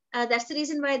 That's the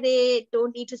reason why they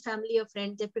don't eat with family or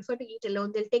friends. They prefer to eat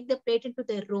alone. They'll take the plate into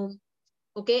their room.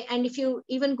 Okay. And if you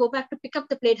even go back to pick up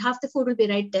the plate, half the food will be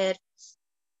right there.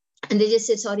 And they just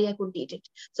say, sorry, I couldn't eat it.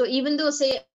 So even though,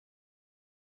 say,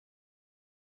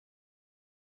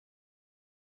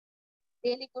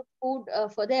 really good food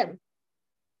for them,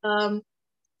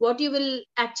 what you will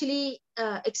actually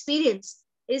experience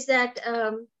is that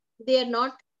they are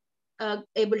not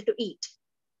able to eat.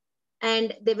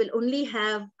 And they will only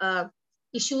have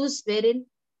issues wherein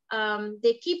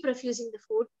they keep refusing the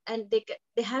food, and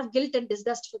they have guilt and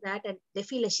disgust for that, and they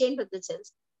feel ashamed of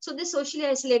themselves. So they socially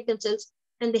isolate themselves,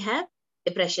 and they have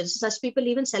depression. So such people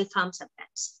even self-harm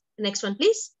sometimes. Next one,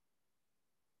 please.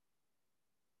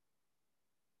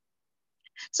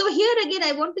 So here again,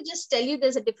 I want to just tell you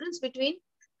there's a difference between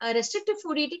restrictive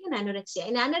food eating and anorexia.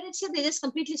 In anorexia, they just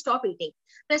completely stop eating.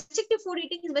 Restrictive food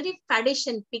eating is very faddish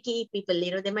and picky people.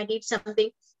 You know, they might eat something,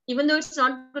 even though it's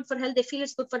not good for health, they feel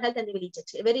it's good for health and they will eat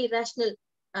it. A very irrational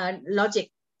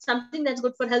logic. Something that's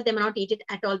good for health, they may not eat it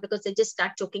at all because they just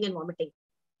start choking and vomiting.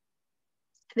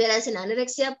 Whereas in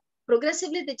anorexia,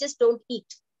 progressively, they just don't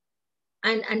eat.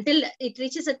 And until it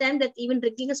reaches a time that even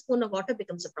drinking a spoon of water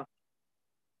becomes a problem.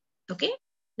 Okay,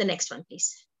 the next one,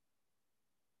 please.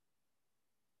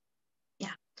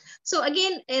 Yeah. So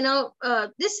again, you know,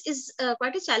 this is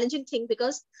quite a challenging thing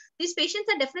because these patients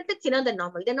are definitely thinner than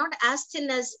normal. They're not as thin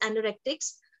as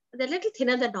anorectics. They're a little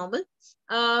thinner than normal.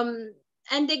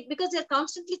 And because they're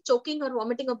constantly choking or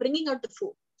vomiting or bringing out the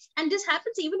food. And this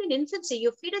happens even in infancy.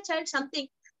 You feed a child something,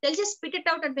 they'll just spit it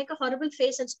out and make a horrible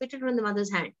face and spit it on the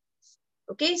mother's hand.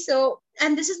 Okay, so,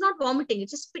 and this is not vomiting,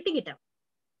 it's just spitting it out.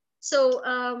 So,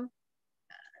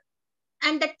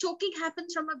 and that choking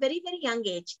happens from a very, very young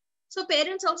age. So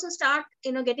parents also start,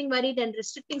 you know, getting worried and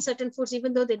restricting certain foods,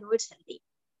 even though they know it's healthy.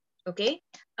 Okay.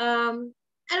 And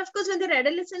of course, when they're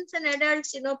adolescents and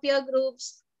adults, you know, peer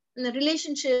groups,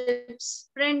 relationships,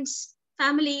 friends,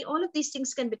 family, all of these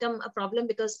things can become a problem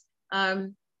because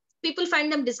people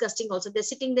find them disgusting also. They're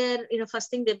sitting there, you know, first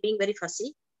thing, they're being very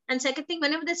fussy. And second thing,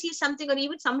 whenever they see something or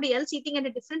even somebody else eating at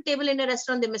a different table in a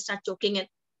restaurant, they may start choking and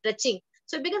retching.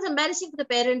 So it becomes embarrassing for the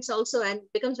parents also and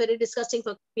becomes very disgusting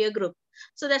for peer group.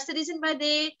 So that's the reason why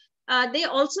they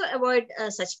also avoid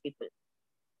such people.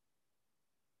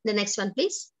 The next one,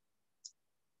 please.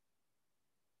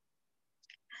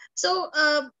 So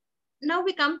now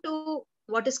we come to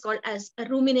what is called as a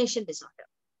rumination disorder.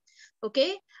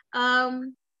 Okay,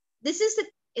 this is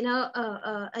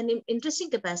an interesting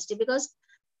capacity because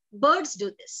birds do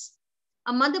this.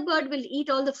 A mother bird will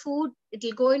eat all the food. It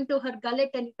will go into her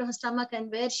gullet and into her stomach,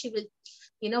 and where she will,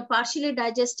 you know, partially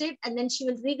digest it, and then she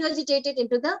will regurgitate it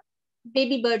into the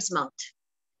baby bird's mouth.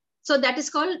 So that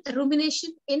is called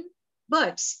rumination in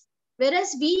birds.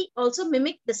 Whereas we also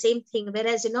mimic the same thing.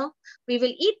 Whereas, you know, we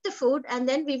will eat the food and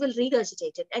then we will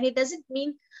regurgitate it. And it doesn't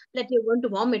mean that you're going to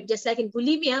vomit. Just like in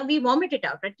bulimia, we vomit it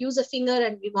out, right? Use a finger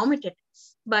and we vomit it.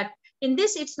 But in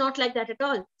this, it's not like that at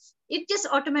all. It just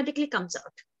automatically comes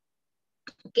out.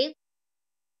 Okay.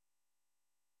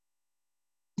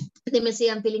 They may say,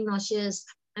 I'm feeling nauseous,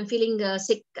 I'm feeling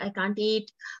sick, I can't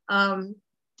eat. And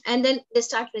then they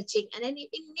start retching. And then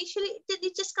initially,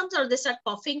 it just comes out. They start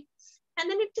coughing. And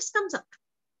then it just comes out.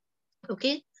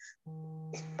 Okay.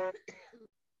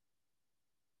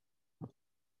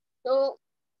 So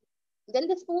then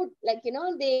the food, like, you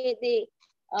know, they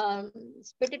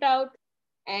spit it out,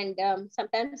 and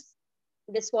sometimes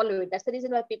they swallow it. That's the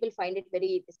reason why people find it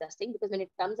very disgusting, because when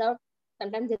it comes out,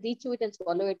 sometimes they rechew it and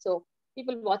swallow it. So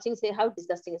people watching say, how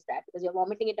disgusting is that? Because you're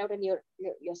vomiting it out and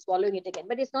you're swallowing it again.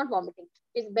 But it's not vomiting.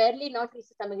 It's barely not reached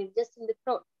the stomach. It's just in the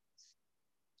throat.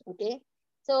 Okay.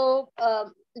 So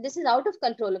this is out of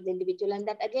control of the individual. And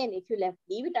that, again, if you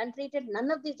leave it untreated, none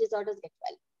of these disorders get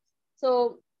well.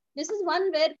 So this is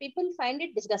one where people find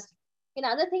it disgusting. In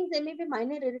other things, there may be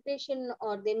minor irritation,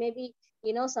 or there may be,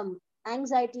 you know, some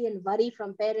anxiety and worry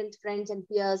from parents, friends, and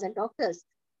peers and doctors.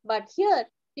 But here,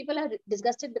 people are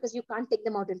disgusted because you can't take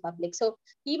them out in public. So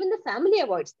even the family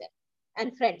avoids them,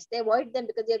 and friends, they avoid them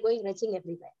because they're going retching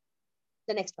everywhere.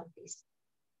 The next one, please.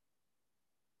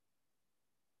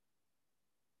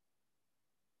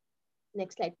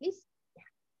 Next slide, please.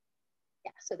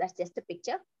 Yeah, so that's just a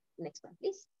picture. Next one,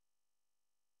 please.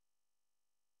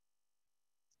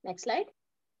 Next slide.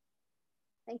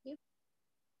 Thank you.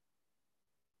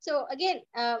 So again,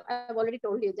 I've already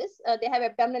told you this. They have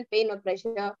abdominal pain or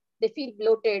pressure. They feel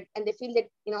bloated, and they feel that,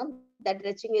 you know, that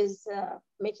retching is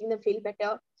making them feel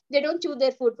better. They don't chew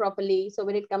their food properly. So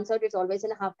when it comes out, it's always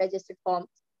in a half digested form.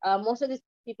 Most of these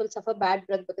people suffer bad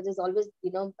breath because there's always,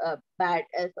 you know, bad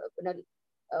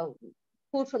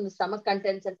food from the stomach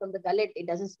contents and from the gullet. It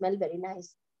doesn't smell very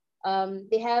nice.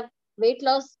 They have weight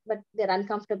loss, but they're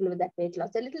uncomfortable with that weight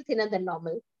loss. They're a little thinner than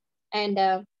normal.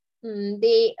 And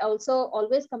they also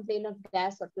always complain of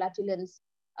gas or flatulence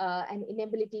and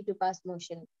inability to pass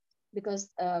motion, because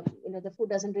you know, the food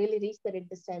doesn't really reach their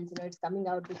intestines. You know, it's coming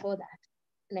out before that.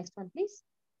 Next one, please.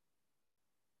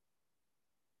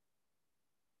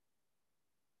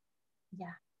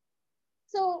 Yeah.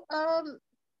 So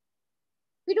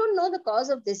We don't know the cause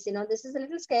of this. This is a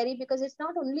little scary because it's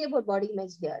not only about body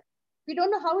image here. We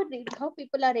don't know how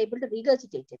people are able to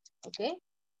regurgitate it. Okay.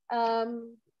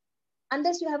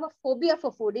 Unless you have a phobia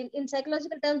for food. In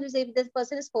psychological terms, we say if this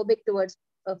person is phobic towards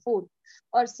food,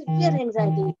 or severe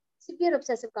anxiety, severe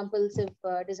obsessive compulsive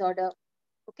disorder.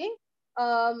 Okay.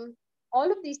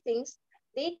 All of these things,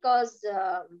 they cause,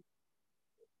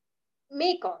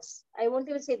 may cause, I won't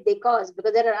even say they cause,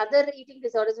 because there are other eating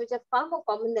disorders which are far more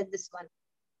common than this one.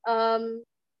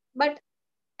 But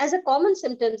as a common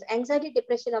symptoms, anxiety,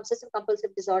 depression, obsessive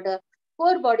compulsive disorder,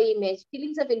 poor body image,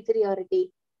 feelings of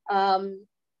inferiority,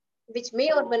 which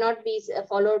may or may not be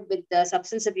followed with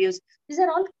substance abuse. These are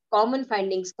all common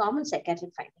findings, common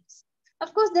psychiatric findings.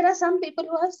 Of course, there are some people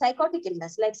who have psychotic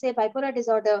illness, like say bipolar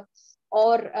disorder,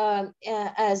 or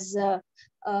as a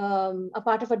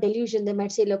part of a delusion. They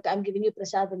might say, look, I'm giving you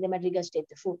prasad, and they might regurgitate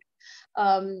the food.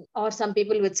 Or some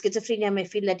people with schizophrenia may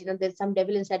feel that, there's some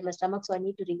devil inside my stomach, so I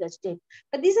need to regurgitate.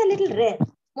 But these are a little rare.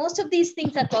 Most of these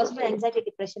things are caused by anxiety,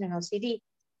 depression, and OCD,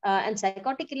 and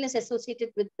psychotic illness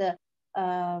associated with the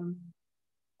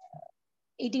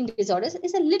eating disorders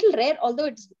is a little rare, although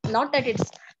it's not that it's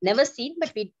never seen,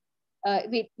 but we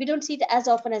don't see it as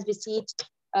often as we see it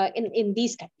in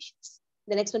these conditions.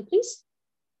 The next one, please.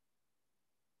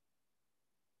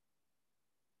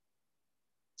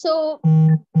 So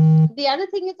the other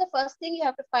thing is, the first thing you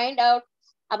have to find out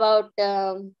about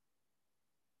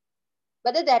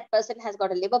whether that person has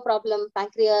got a liver problem,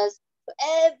 pancreas. So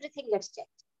everything gets checked.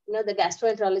 The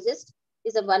gastroenterologist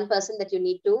is the one person that you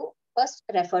need to first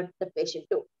refer the patient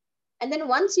to. And then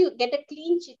once you get a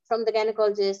clean sheet from the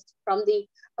gynecologist, from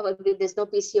there's no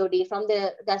PCOD, from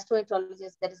the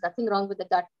gastroenterologist, there is nothing wrong with the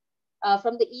gut.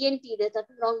 From the ENT, there's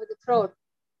nothing wrong with the throat.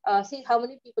 See how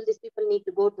many people these people need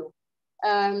to go to.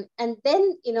 And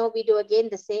then, we do again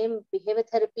the same behavior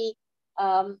therapy,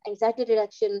 anxiety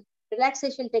reduction,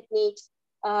 relaxation techniques,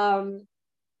 a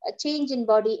change in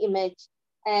body image.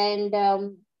 And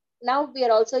now we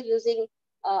are also using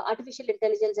artificial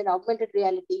intelligence and augmented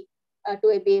reality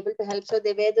to be able to help. So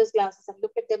they wear those glasses and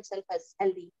look at themselves as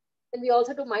healthy. Then we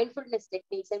also do mindfulness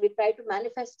techniques, and we try to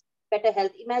manifest better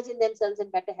health, imagine themselves in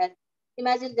better health,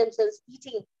 imagine themselves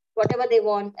eating whatever they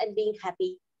want and being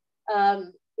happy,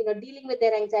 dealing with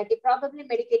their anxiety, probably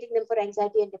medicating them for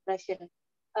anxiety and depression,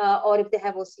 or if they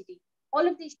have OCD. All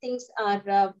of these things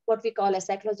are what we call as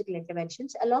psychological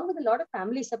interventions, along with a lot of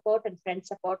family support and friend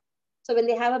support. So when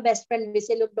they have a best friend, we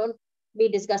say, look, don't be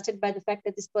disgusted by the fact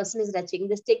that this person is retching.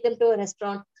 Just take them to a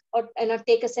restaurant, or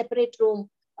take a separate room,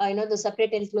 the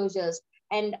separate enclosures,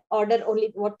 and order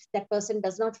only what that person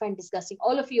does not find disgusting.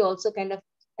 All of you also kind of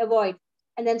avoid,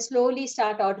 and then slowly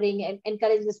start ordering and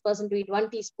encourage this person to eat 1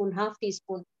 teaspoon, half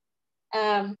teaspoon.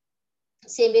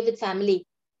 Same way with family.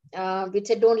 We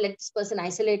say, don't let this person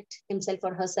isolate himself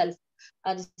or herself.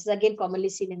 This is again commonly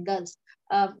seen in girls.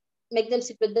 Make them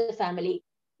sit with the family,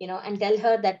 and tell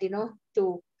her that,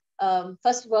 to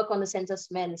first work on the sense of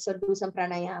smell. So do some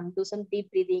pranayam, do some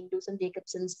deep breathing, do some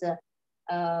Jacobson's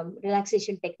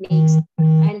relaxation techniques,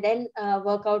 and then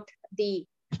work out the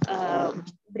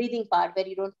breathing part where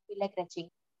you don't feel like retching.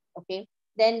 Okay.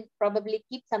 Then probably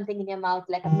keep something in your mouth,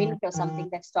 like a mint or something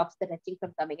that stops the retching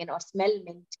from coming in, or smell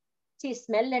mint. See,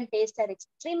 smell and taste are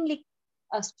extremely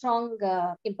strong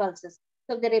impulses.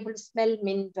 So if they're able to smell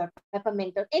mint or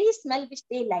peppermint or any smell which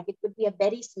they like, it could be a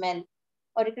berry smell,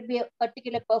 or it could be a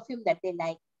particular perfume that they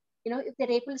like. If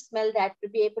they're able to smell that, to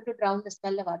be able to drown the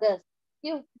smell of others,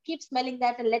 keep smelling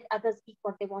that and let others eat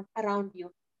what they want around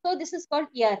you. So this is called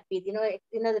ERP,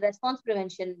 the response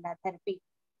prevention therapy,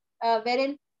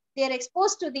 wherein they are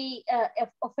exposed to the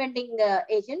offending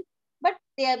agent, but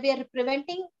we are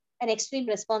preventing an extreme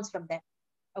response from them.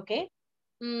 Okay.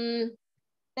 The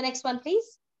next one,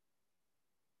 please.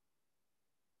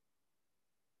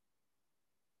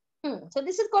 So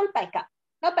this is called pica.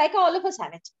 Now, pica, all of us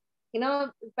have it.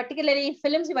 Particularly in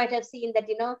films, you might have seen that,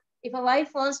 if a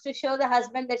wife wants to show the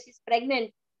husband that she's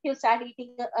pregnant, he'll start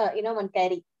eating,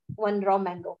 one raw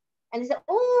mango. And he said,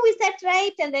 oh, is that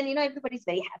right? And then, everybody's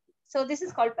very happy. So this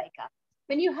is called pica.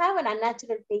 When you have an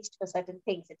unnatural taste for certain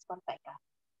things, it's called pica.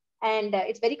 And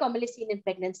it's very commonly seen in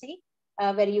pregnancy,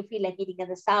 where you feel like eating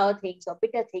other sour things or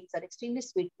bitter things or extremely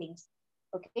sweet things.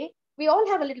 Okay. We all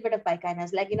have a little bit of pica in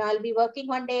us. Like, I'll be working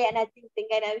one day and I think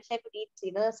and I wish I could eat,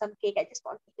 some cake. I just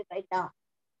want to eat it right now.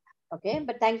 Okay.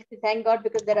 But thank God,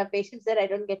 because there are patients there, I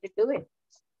don't get to do it.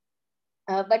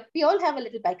 But we all have a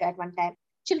little pica at one time.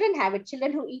 Children have it.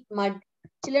 Children who eat mud,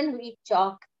 children who eat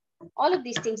chalk, all of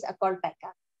these things are called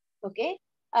pica. Okay.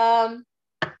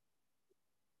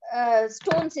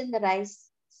 Stones in the rice,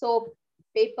 soap,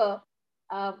 paper,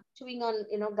 chewing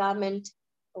on, garment,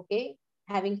 okay,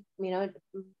 having,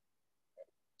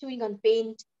 chewing on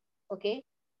paint, okay,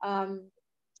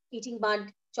 eating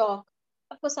mud, chalk.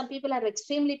 Of course, some people have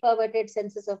extremely perverted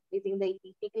senses of eating the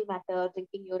fecal matter,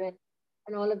 drinking urine,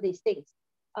 and all of these things.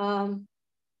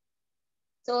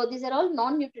 So these are all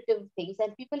non-nutritive things,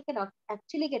 and people cannot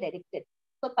actually get addicted.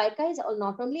 So pica is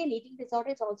not only an eating disorder,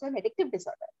 it's also an addictive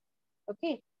disorder.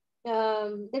 Okay.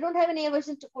 They don't have any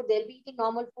aversion to food. They'll be eating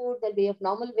normal food. They'll be of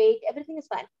normal weight. Everything is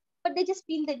fine. But they just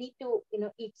feel the need to,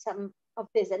 eat some of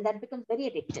this, and that becomes very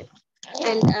addictive.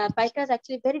 And pica is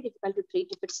actually very difficult to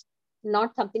treat if it's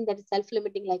not something that is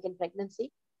self-limiting like in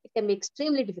pregnancy. It can be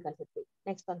extremely difficult to treat.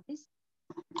 Next one, please.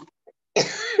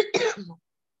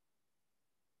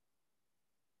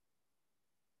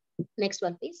 Next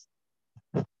one, please.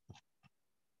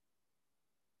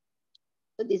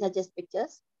 So these are just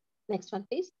pictures. Next one,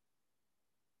 please.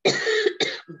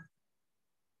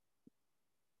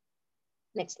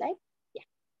 Next slide. Yeah.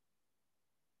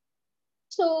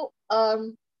 So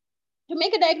to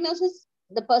make a diagnosis,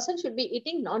 the person should be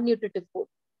eating non-nutritive food.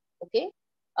 Okay.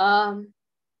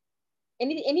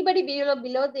 Anybody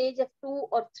below the age of 2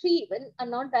 or 3 even are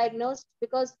not diagnosed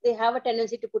because they have a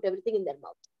tendency to put everything in their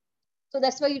mouth. So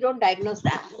that's why you don't diagnose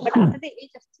that. But after the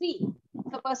age of 3,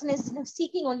 if a person is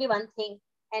seeking only one thing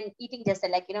and eating just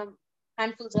like,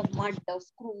 handfuls of mud or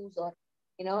screws or,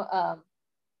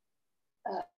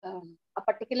 a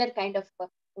particular kind of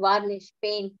varnish,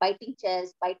 paint, biting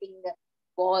chairs, biting the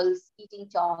walls, eating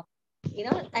chalk,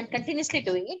 and continuously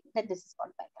doing it, then this is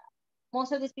called pica.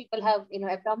 Most of these people have,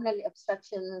 abdominal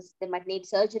obstructions. They might need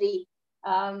surgery.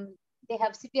 They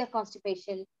have severe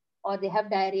constipation, or they have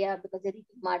diarrhea because they're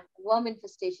eating mud, worm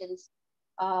infestations,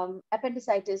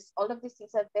 appendicitis. All of these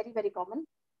things are very, very common.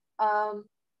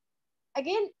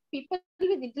 Again, people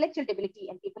with intellectual disability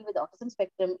and people with autism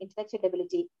spectrum intellectual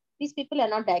disability, these people are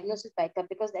not diagnosed with pica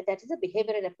because that is a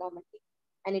behavioral abnormality,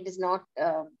 and it is not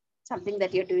something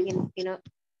that you're doing in,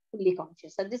 fully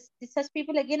conscious. So this such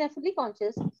people again are fully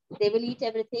conscious. They will eat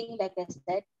everything, like I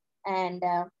said, and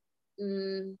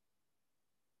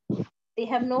they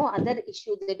have no other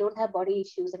issue. They don't have body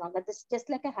issues and all that. This is just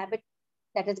like a habit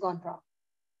that has gone wrong.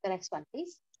 The next one,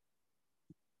 please.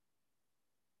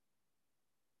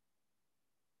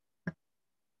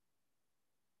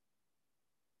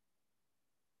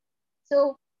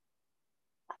 So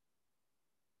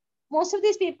most of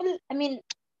these people, I mean,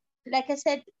 like I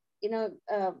said,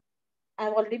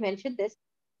 I've already mentioned this,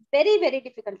 very, very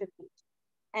difficult to treat.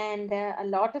 And a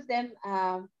lot of them,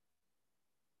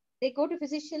 they go to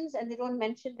physicians and they don't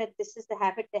mention that this is the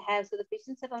habit they have. So the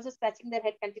patients are also scratching their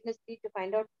head continuously to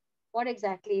find out what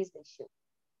exactly is the issue.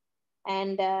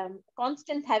 And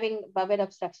constant having bowel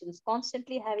obstructions,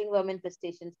 constantly having worm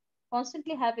infestations,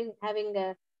 constantly having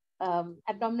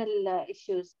abdominal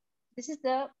issues. This is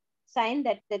the sign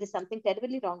that there is something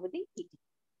terribly wrong with the eating.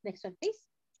 Next one, please.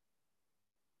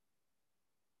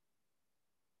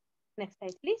 Next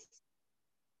slide, please.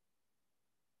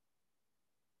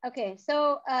 Okay,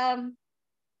 so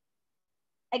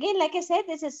again, like I said,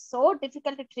 this is so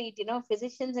difficult to treat.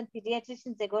 Physicians and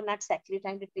pediatricians, they go nuts actually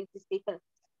trying to treat these people.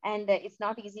 And it's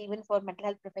not easy even for mental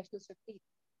health professionals to treat.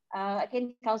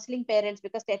 Again, counseling parents,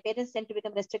 because their parents tend to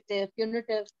become restrictive,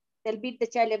 punitive. They'll beat the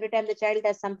child every time the child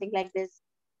does something like this.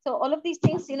 So all of these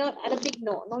things, are a big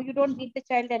no. No, you don't beat the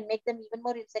child and make them even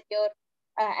more insecure.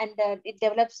 And it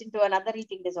develops into another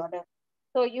eating disorder.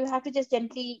 So you have to just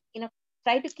gently,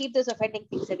 try to keep those offending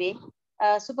things away.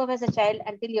 Supervise the child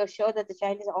until you're sure that the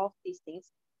child is off these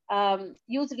things.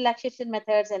 Use relaxation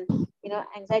methods and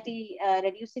anxiety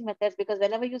reducing methods, because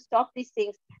whenever you stop these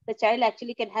things, the child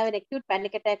actually can have an acute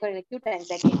panic attack or an acute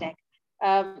anxiety attack,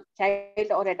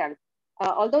 child or adult.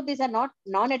 Although these are not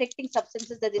non-addicting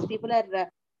substances that these people are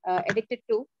addicted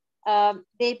to,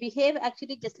 they behave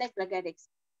actually just like drug addicts.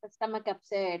 Stomach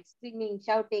upset, screaming,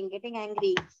 shouting, getting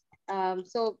angry.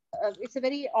 So it's a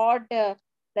very odd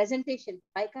presentation.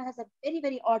 Pica has a very,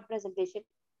 very odd presentation.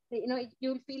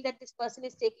 You'll feel that this person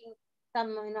is taking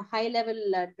some high level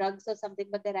drugs or something,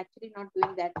 but they're actually not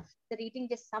doing that. They're eating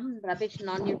just some rubbish,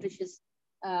 non-nutritious,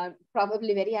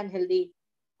 probably very unhealthy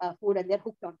food, and they're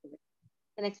hooked onto it.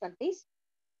 The next one, please.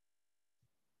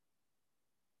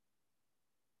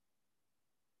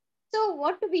 So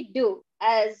what do we do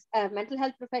as a mental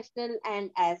health professional and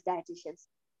as dietitians?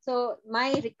 So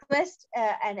my request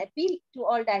and appeal to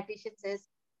all dietitians is,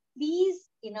 please,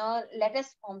 let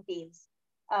us form teams.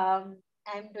 I'm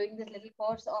doing this little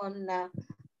course on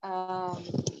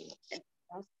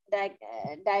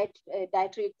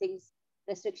dietary things,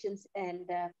 restrictions, and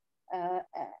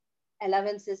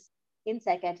allowances in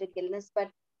psychiatric illness, but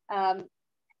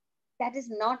that is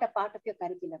not a part of your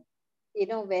curriculum,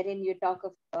 wherein you talk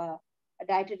of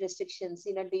dietary restrictions.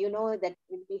 Do you know that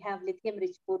we have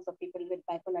lithium-rich food for people with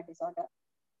bipolar disorder?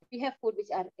 We have food which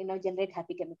are, generate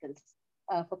happy chemicals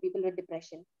for people with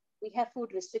depression. We have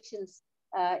food restrictions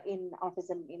in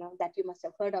autism, that you must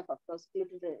have heard of course,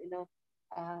 gluten,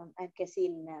 and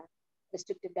casein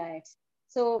restrictive diets.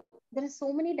 So there are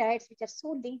so many diets which are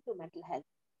so linked to mental health.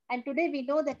 And today we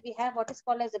know that we have what is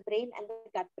called as the brain and the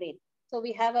gut brain. So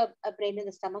we have a brain in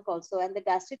the stomach also, and the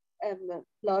gastric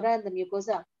flora and the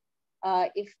mucosa,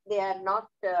 if they are not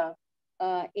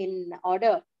in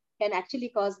order, can actually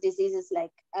cause diseases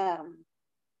like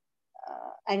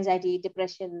anxiety,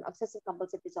 depression, obsessive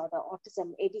compulsive disorder,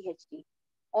 autism, ADHD.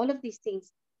 All of these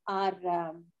things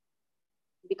are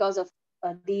because of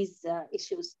these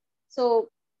issues. So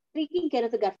taking care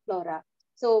of the gut flora,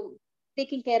 so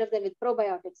taking care of them with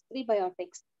probiotics,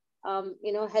 prebiotics,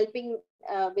 helping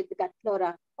with the gut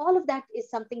flora, all of that is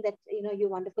something that, you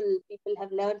wonderful people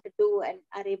have learned to do and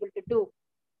are able to do.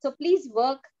 So please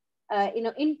work,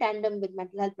 in tandem with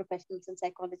mental health professionals and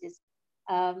psychologists.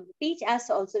 Teach us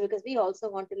also, because we also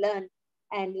want to learn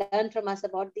and learn from us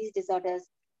about these disorders.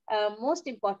 Most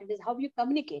important is how you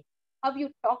communicate, how you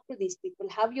talk to these people,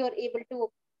 how you are able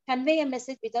to convey a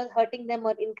message without hurting them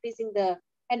or increasing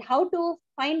and how to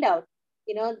find out.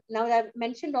 Now I've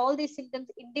mentioned all these symptoms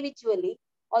individually,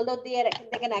 although they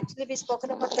can actually be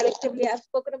spoken about collectively. I've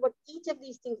spoken about each of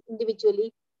these things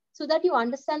individually so that you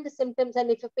understand the symptoms.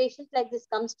 And if a patient like this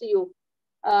comes to you,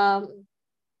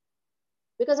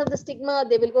 because of the stigma,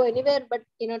 they will go anywhere but,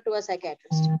 to a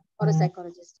psychiatrist or a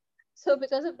psychologist. So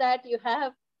because of that, you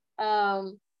have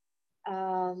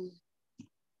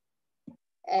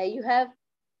you have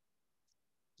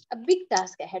a big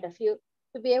task ahead of you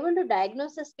to be able to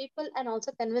diagnose these people and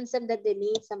also convince them that they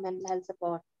need some mental health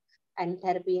support and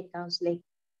therapy and counseling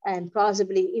and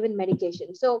possibly even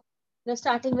medication. So,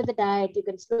 starting with the diet, you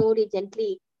can slowly,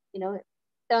 gently,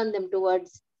 turn them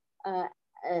towards,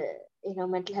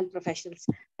 mental health professionals.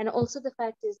 And also the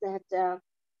fact is that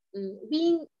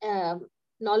being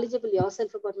knowledgeable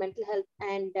yourself about mental health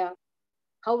and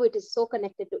how it is so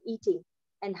connected to eating,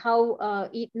 and how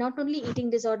not only eating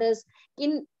disorders,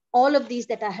 in all of these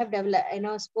that I have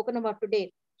developed, spoken about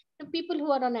today. People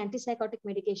who are on antipsychotic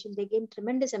medication, they gain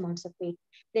tremendous amounts of weight.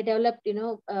 They develop,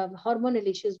 hormonal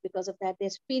issues because of that. Their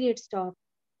periods stop.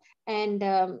 And,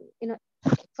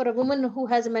 for a woman who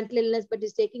has a mental illness but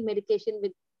is taking medication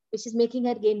which is making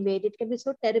her gain weight, it can be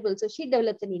so terrible. So she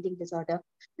develops an eating disorder.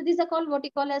 So these are called what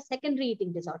you call as secondary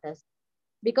eating disorders.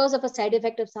 Because of a side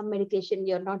effect of some medication,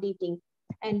 you're not eating.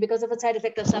 And because of a side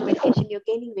effect of some medication, you're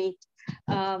gaining weight.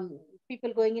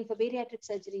 People going in for bariatric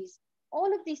surgeries.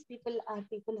 All of these people are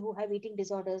people who have eating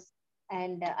disorders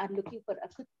and are looking for a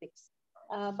quick fix.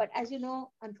 But as you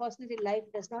know, unfortunately, life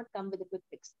does not come with a quick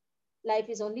fix. Life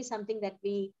is only something that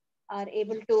we are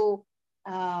able to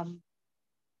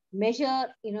measure,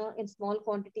 in small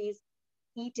quantities,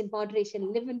 eat in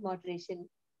moderation, live in moderation,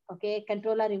 okay,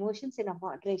 control our emotions in a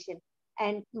moderation.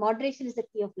 And moderation is the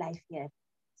key of life here.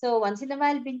 So once in a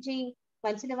while binging,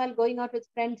 once in a while going out with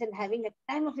friends and having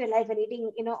a time of your life and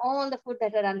eating, all the food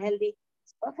that are unhealthy,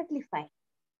 it's perfectly fine.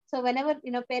 So whenever,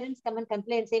 parents come and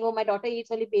complain saying, oh, my daughter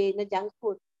eats only junk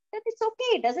food, that it's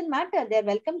okay. It doesn't matter. They're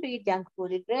welcome to eat junk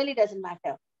food. It really doesn't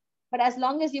matter. But as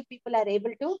long as you people are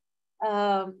able to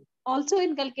also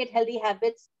inculcate healthy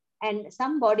habits and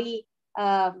some body,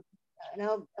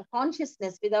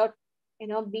 consciousness without,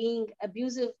 being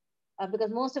abusive, because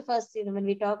most of us, when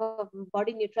we talk of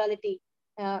body neutrality,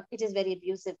 it is very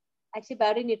abusive. Actually,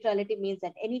 body neutrality means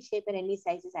that any shape and any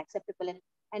size is acceptable.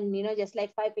 And just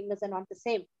like 5 fingers are not the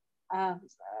same,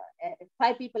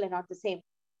 5 people are not the same.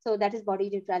 So that is body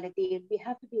neutrality. We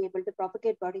have to be able to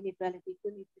propagate body neutrality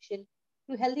through nutrition,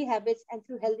 through healthy habits, and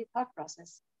through healthy thought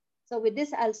process. So with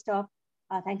this, I'll stop.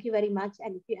 Thank you very much.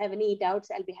 And if you have any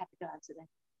doubts, I'll be happy to answer them.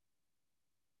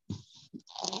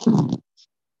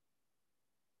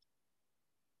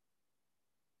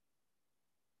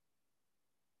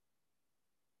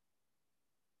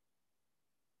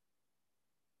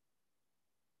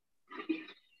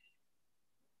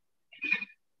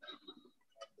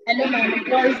 Hello, ma'am.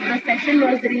 The session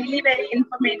was really very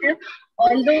informative.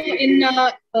 Although in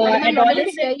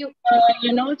adolescent,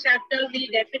 chapter, we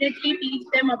definitely teach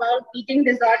them about eating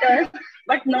disorders,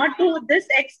 but not to this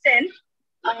extent.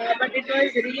 But it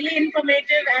was really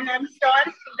informative, and I'm sure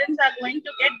students are going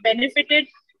to get benefited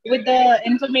with the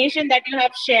information that you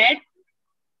have shared.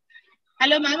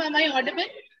 Hello, ma'am. Am I audible?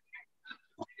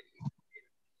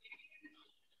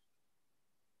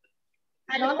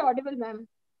 Hello? Not audible, ma'am.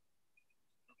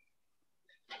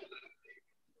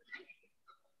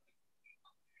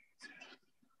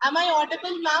 Am I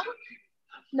audible, ma'am?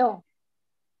 No.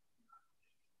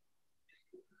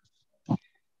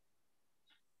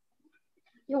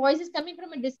 Your voice is coming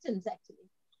from a distance, actually.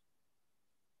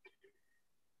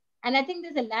 And I think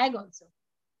there's a lag also.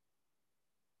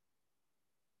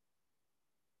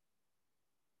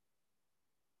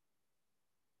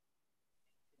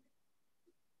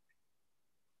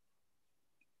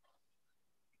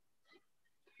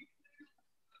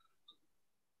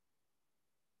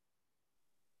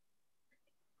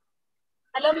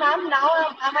 Hello, ma'am. Now,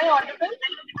 am I audible?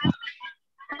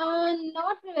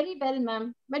 Not very well,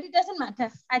 ma'am. But it doesn't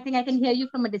matter. I think I can hear you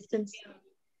from a distance.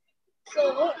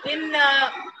 So, in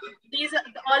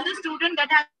all the students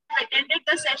that have attended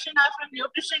the session are from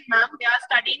nutrition, ma'am. They are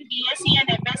studying BSc and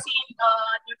MSc in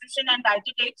nutrition and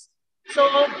dietetics. So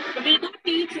we do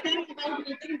teach them about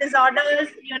eating disorders,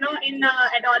 in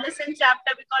adolescent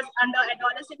chapter, because under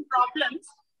adolescent problems,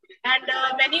 and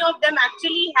many of them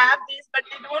actually have this, but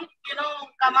they don't,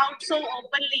 come out so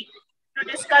openly to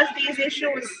discuss these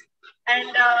issues.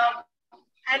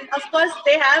 And of course,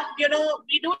 they have,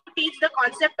 we do teach the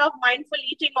concept of mindful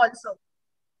eating also.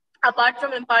 Apart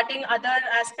from imparting other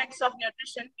aspects of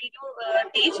nutrition, we do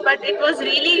teach, but it was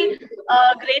really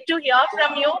great to hear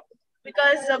from you,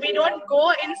 because we don't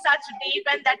go in such deep,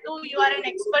 and that too, you are an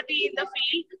expertise in the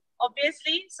field,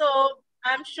 obviously. So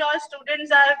I'm sure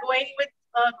students are going with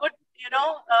good,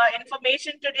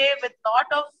 information today, with lot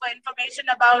of information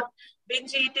about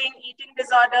binge eating, eating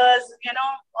disorders,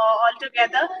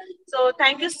 altogether. So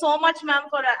thank you so much, ma'am,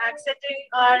 for accepting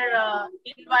our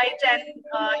invite and,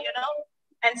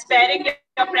 and sparing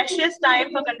your precious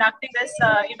time for conducting this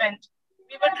event.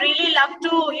 We would really love to,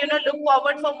 look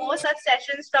forward for more such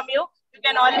sessions from you. You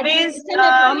can always,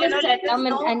 let us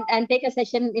know. And take a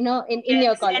session, in Yes,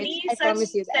 your college. any I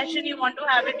promise you that. session you want to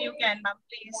have it, you can, ma'am,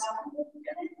 please.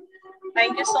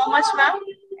 Thank you so much, ma'am.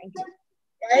 Thank you.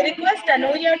 I request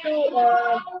Anuya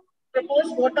to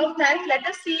propose vote of thanks. Let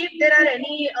us see if there are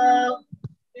any,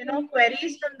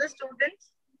 queries from the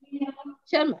students.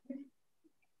 Sure, ma'am.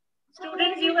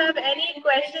 Students, you have any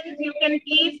questions, you can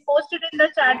please post it in the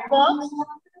chat box.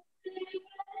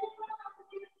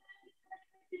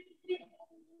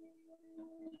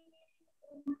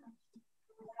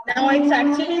 Now it's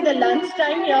actually the lunch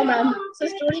time here, ma'am. So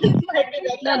students might be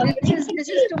very No, this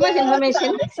is too much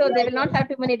information, so they will not have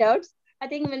too many doubts. I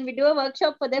think when we do a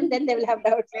workshop for them, then they will have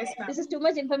doubts. Yes, this is too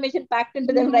much information packed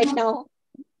into them right now.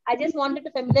 I just wanted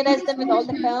to familiarize them with all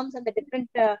the terms and the different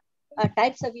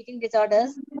types of eating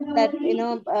disorders that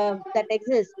that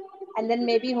exist, and then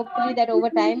maybe hopefully that over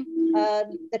time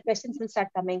the questions will start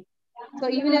coming. So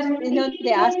even if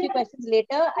they ask you questions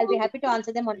later, I'll be happy to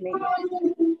answer them on mail.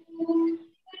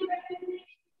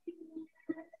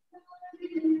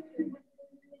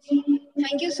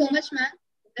 Thank you so much, ma'am.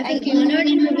 I feel honored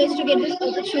and privileged to get this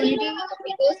opportunity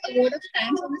to post a word of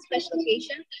thanks on this special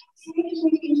occasion.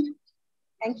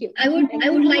 Thank you. I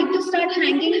would like to start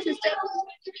thanking Sister.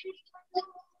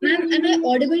 Ma'am, am I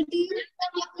audible to you?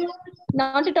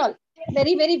 Not at all.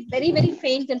 Very, very, very, very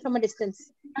faint and from a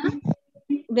distance. Huh?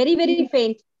 Very, very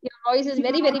faint. Your voice is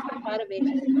very, very far away.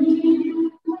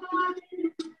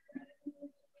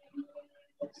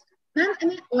 Ma'am,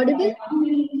 am I audible?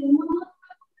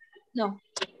 No.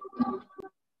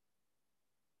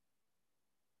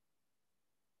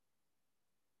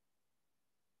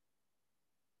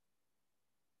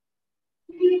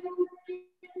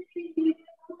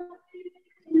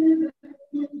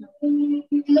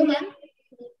 Hello, ma'am.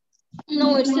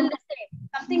 No, it's still the